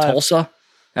Razorback Tulsa?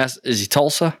 Is he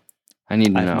Tulsa? I need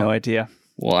to know. I have no idea.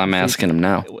 Well, I'm asking him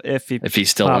now. If he's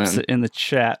still pops it in the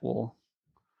chat,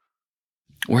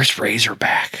 Where's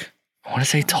Razorback? I want to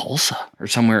say Tulsa or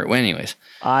somewhere. Well, anyways,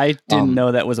 I didn't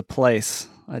know that was a place.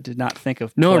 I did not think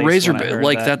of Razorback.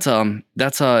 Like that.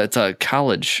 It's a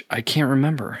college. I can't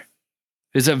remember.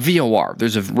 It's a VOR.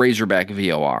 There's a Razorback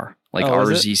VOR, like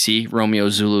RZC, Romeo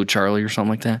Zulu Charlie or something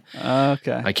like that.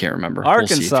 Okay, I can't remember.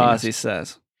 Arkansas, as he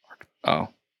says. Oh.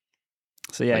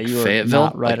 So yeah, like you were Fayetteville,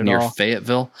 not right like at near all.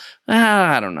 Fayetteville.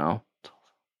 I don't know.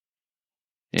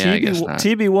 Yeah, I guess not.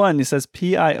 TB1, he says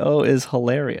PIO is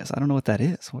hilarious. I don't know what that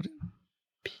is. What?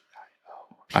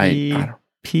 PIO.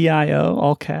 PIO,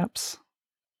 all caps.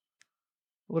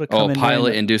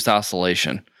 Pilot induced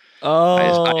oscillation.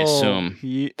 Oh, I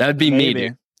assume that'd be me.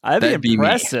 Dude. That'd be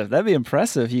impressive. That'd be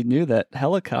impressive. If you knew that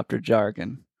helicopter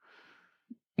jargon.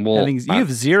 Well, you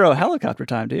have 0 helicopter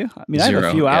time, do you? I mean, I have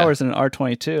a few hours in an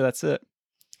R-22. That's it.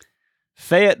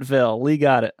 Fayetteville, Lee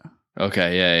got it.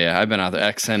 Okay, yeah. I've been out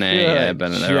there. XNA, I've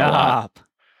been there a lot.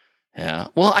 Yeah.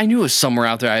 Well, I knew it was somewhere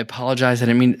out there. I apologize. I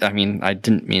didn't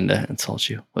mean to insult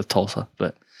you with Tulsa,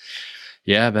 but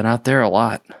yeah, I've been out there a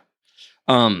lot.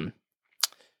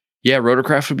 Yeah,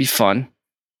 rotorcraft would be fun.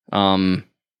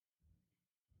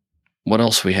 What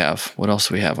else we have? What else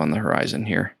do we have on the horizon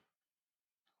here?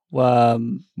 What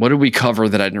did we cover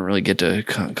that I didn't really get to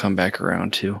come back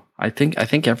around to? I think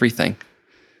everything.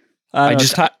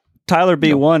 Tyler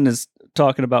B1 is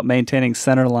talking about maintaining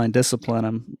centerline discipline.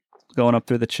 I'm going up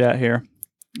through the chat here.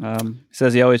 He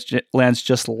says he always lands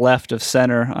just left of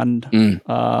center on,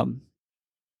 and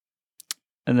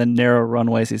then narrow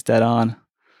runways he's dead on.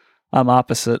 I'm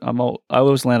opposite. I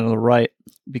always land on the right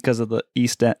because of the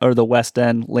east end or the west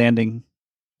end landing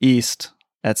east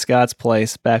at Scott's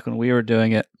place back when we were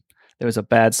doing it. There was a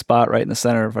bad spot right in the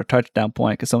center of our touchdown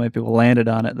point because so many people landed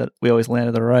on it that we always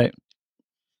landed to the right.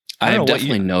 I have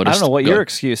definitely noticed. I don't know what your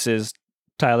excuse is,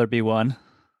 Tyler B1.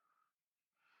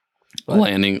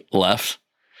 Landing left.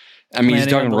 I mean, he's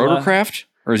talking rotorcraft,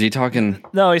 or is he talking?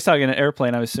 No, he's talking an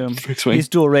airplane, I assume. Fixed-wing? He's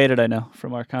dual rated, I know,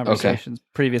 from our conversations,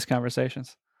 previous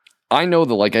conversations. I know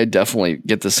that, like, I definitely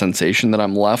get the sensation that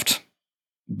I'm left,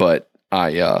 but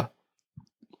I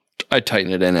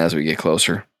tighten it in as we get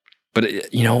closer. But,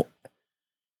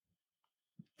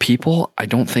 people, I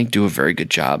don't think, do a very good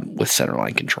job with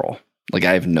centerline control. Like,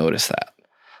 I've noticed that.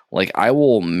 Like, and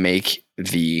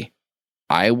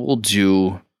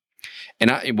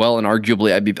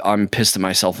arguably I'm pissed at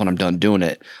myself when I'm done doing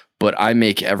it, but I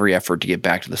make every effort to get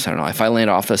back to the center line. If I land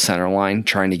off the center line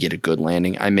trying to get a good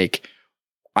landing,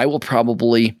 I will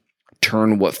probably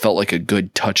turn what felt like a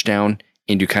good touchdown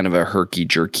into kind of a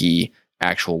herky-jerky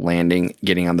actual landing,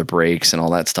 getting on the brakes and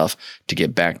all that stuff to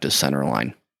get back to center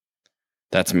line.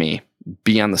 That's me.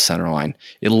 Be on the center line.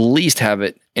 At least have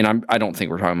it, and I don't think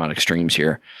we're talking about extremes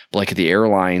here, but like at the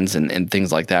airlines and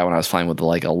things like that, when I was flying with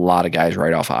like a lot of guys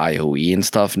right off of IOE and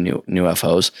stuff, new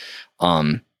FOs,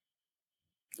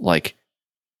 like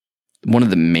one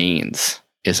of the mains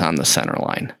is on the center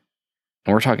line.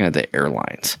 And we're talking at the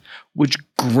airlines, which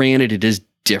granted it is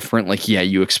different. Like, yeah,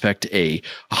 you expect a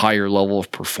higher level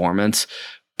of performance,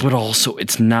 but also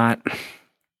it's not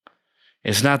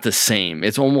the same.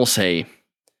 It's almost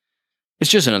it's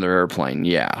just another airplane,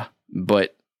 yeah,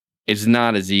 but it's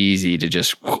not as easy to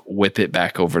just whip it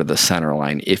back over to the center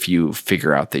line if you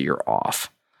figure out that you're off.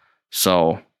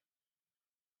 So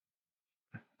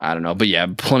I don't know, but yeah,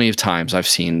 plenty of times I've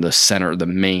seen the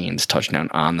mains touchdown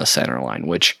on the center line,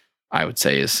 which I would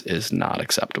say is not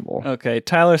acceptable. Okay,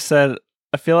 Tyler said,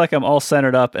 I feel like I'm all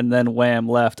centered up and then wham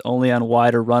left, only on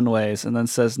wider runways, and then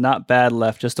says not bad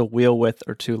left, just a wheel width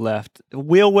or two left.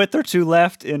 Wheel width or two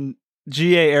left in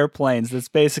GA airplanes, that's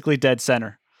basically dead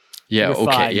center. Yeah, You're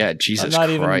okay, fine. yeah, Jesus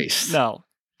Christ. No.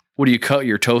 What do you cut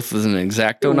your toes with an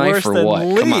X-Acto knife or what?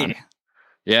 Lee. Come on.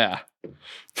 Yeah.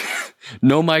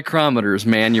 No micrometers,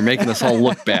 man. You're making us all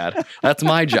look bad. That's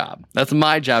my job. That's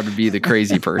my job to be the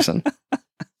crazy person.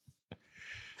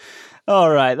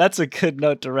 All right, that's a good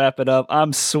note to wrap it up.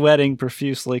 I'm sweating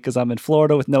profusely because I'm in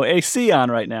Florida with no AC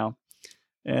on right now.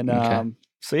 And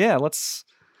so yeah, let's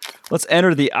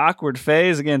enter the awkward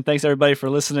phase. Again, thanks everybody for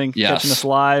listening, catching us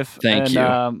live. Thank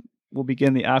you. We'll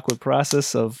begin the awkward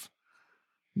process of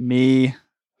me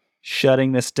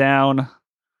shutting this down.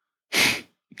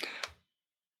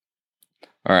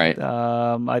 All right.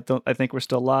 I think we're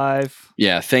still live.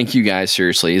 Yeah. Thank you guys.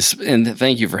 Seriously. And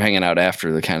thank you for hanging out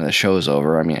after the show's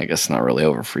over. I mean, I guess it's not really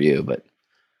over for you, but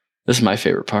this is my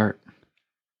favorite part.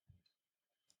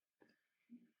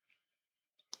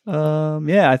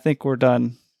 Yeah, I think we're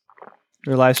done.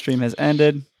 Your live stream has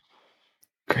ended.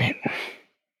 Great.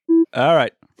 All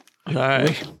right.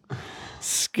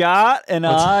 Scott and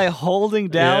I holding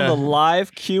down the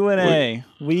live Q&A.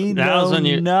 We know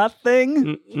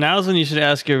nothing. Now's when you should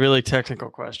ask your really technical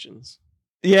questions.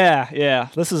 Yeah.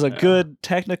 This is a good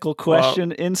technical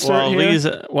question insert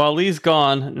here. While Lee's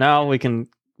gone, now we can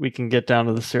get down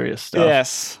to the serious stuff.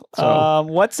 Yes. So.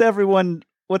 What's everyone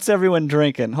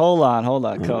drinking? Hold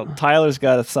on. Tyler's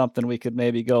got something we could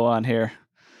maybe go on here.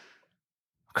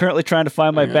 Currently trying to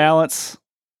find my balance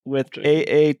with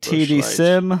AATD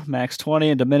Sim, max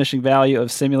 20, and diminishing value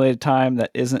of simulated time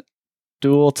that isn't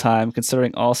dual time,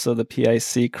 considering also the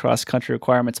PIC cross-country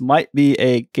requirements might be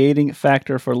a gating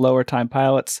factor for lower time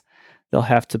pilots. They'll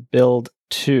have to build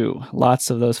 2.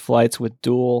 Lots of those flights with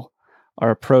dual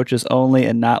are approaches only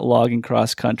and not logging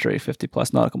cross-country,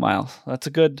 50-plus nautical miles. It's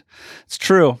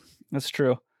true. That's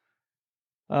true.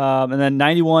 And then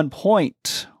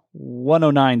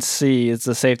 91.109C is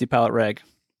the safety pilot reg.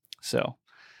 So,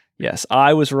 yes,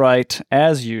 I was right,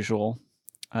 as usual.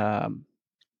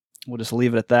 We'll just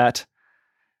leave it at that.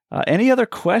 Any other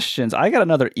questions? I got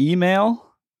another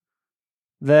email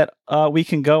that we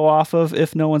can go off of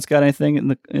if no one's got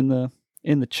anything in the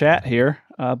chat here.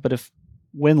 But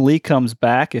when Lee comes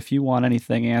back, if you want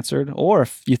anything answered, or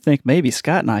if you think maybe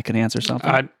Scott and I can answer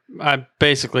something. I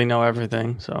basically know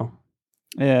everything, so.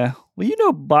 Yeah.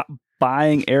 Well,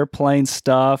 buying airplane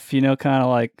stuff, kind of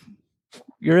like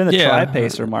you're in the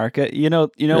tri-pacer market. You know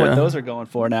what those are going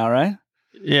for now, right?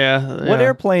 Yeah. What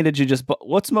airplane did you just buy?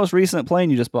 What's the most recent plane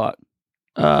you just bought?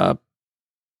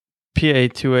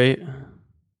 PA-28.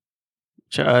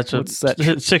 What's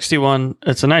that? 61.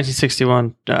 It's a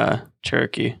 1961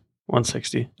 Cherokee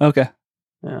 160. Okay.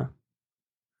 Yeah.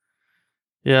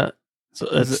 Yeah. So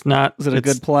Is it's not. Is it a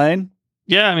it's- good plane?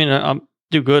 Yeah, I mean, I'm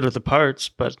do good with the parts,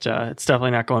 but it's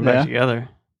definitely not going Yeah. back together.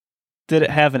 Did it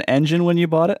have an engine when you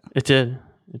bought it? It did.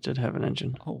 It did have an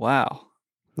engine. Oh wow.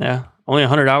 Yeah, only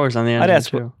 100 hours on the engine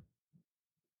ask too.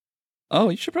 Oh,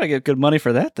 you should probably get good money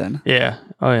for that then. Yeah.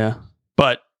 Oh yeah.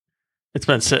 But it's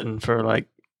been sitting for like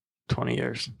 20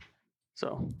 years,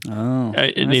 so Oh,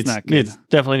 it that's needs not good.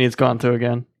 definitely needs gone through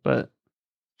again, but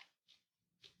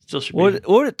still should be. What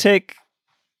would it take?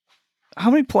 How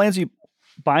many planes do you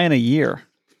buy in a year?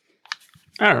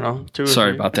 I don't know. 2 or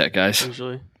Sorry 3 about that, guys.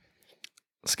 usually.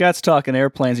 Scott's talking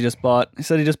airplanes he just bought. He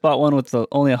said he just bought one with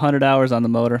only 100 hours on the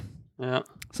motor. Yeah.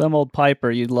 Some old Piper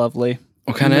you'd love, Lee.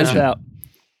 What kind of You missed engine? out.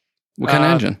 What kind of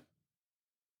Uh, engine?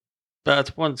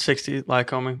 That's 160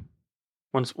 Lycoming.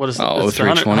 What is Oh, it's the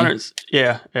 320?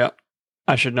 Yeah, yeah.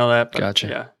 I should know that. But Gotcha.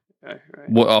 Yeah, right.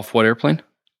 What off what airplane?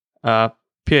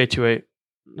 PA-28,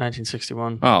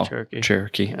 1961 Oh, Cherokee.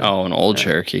 Cherokee. Yeah. Oh, an old Yeah.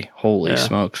 Cherokee. Holy Yeah.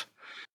 smokes.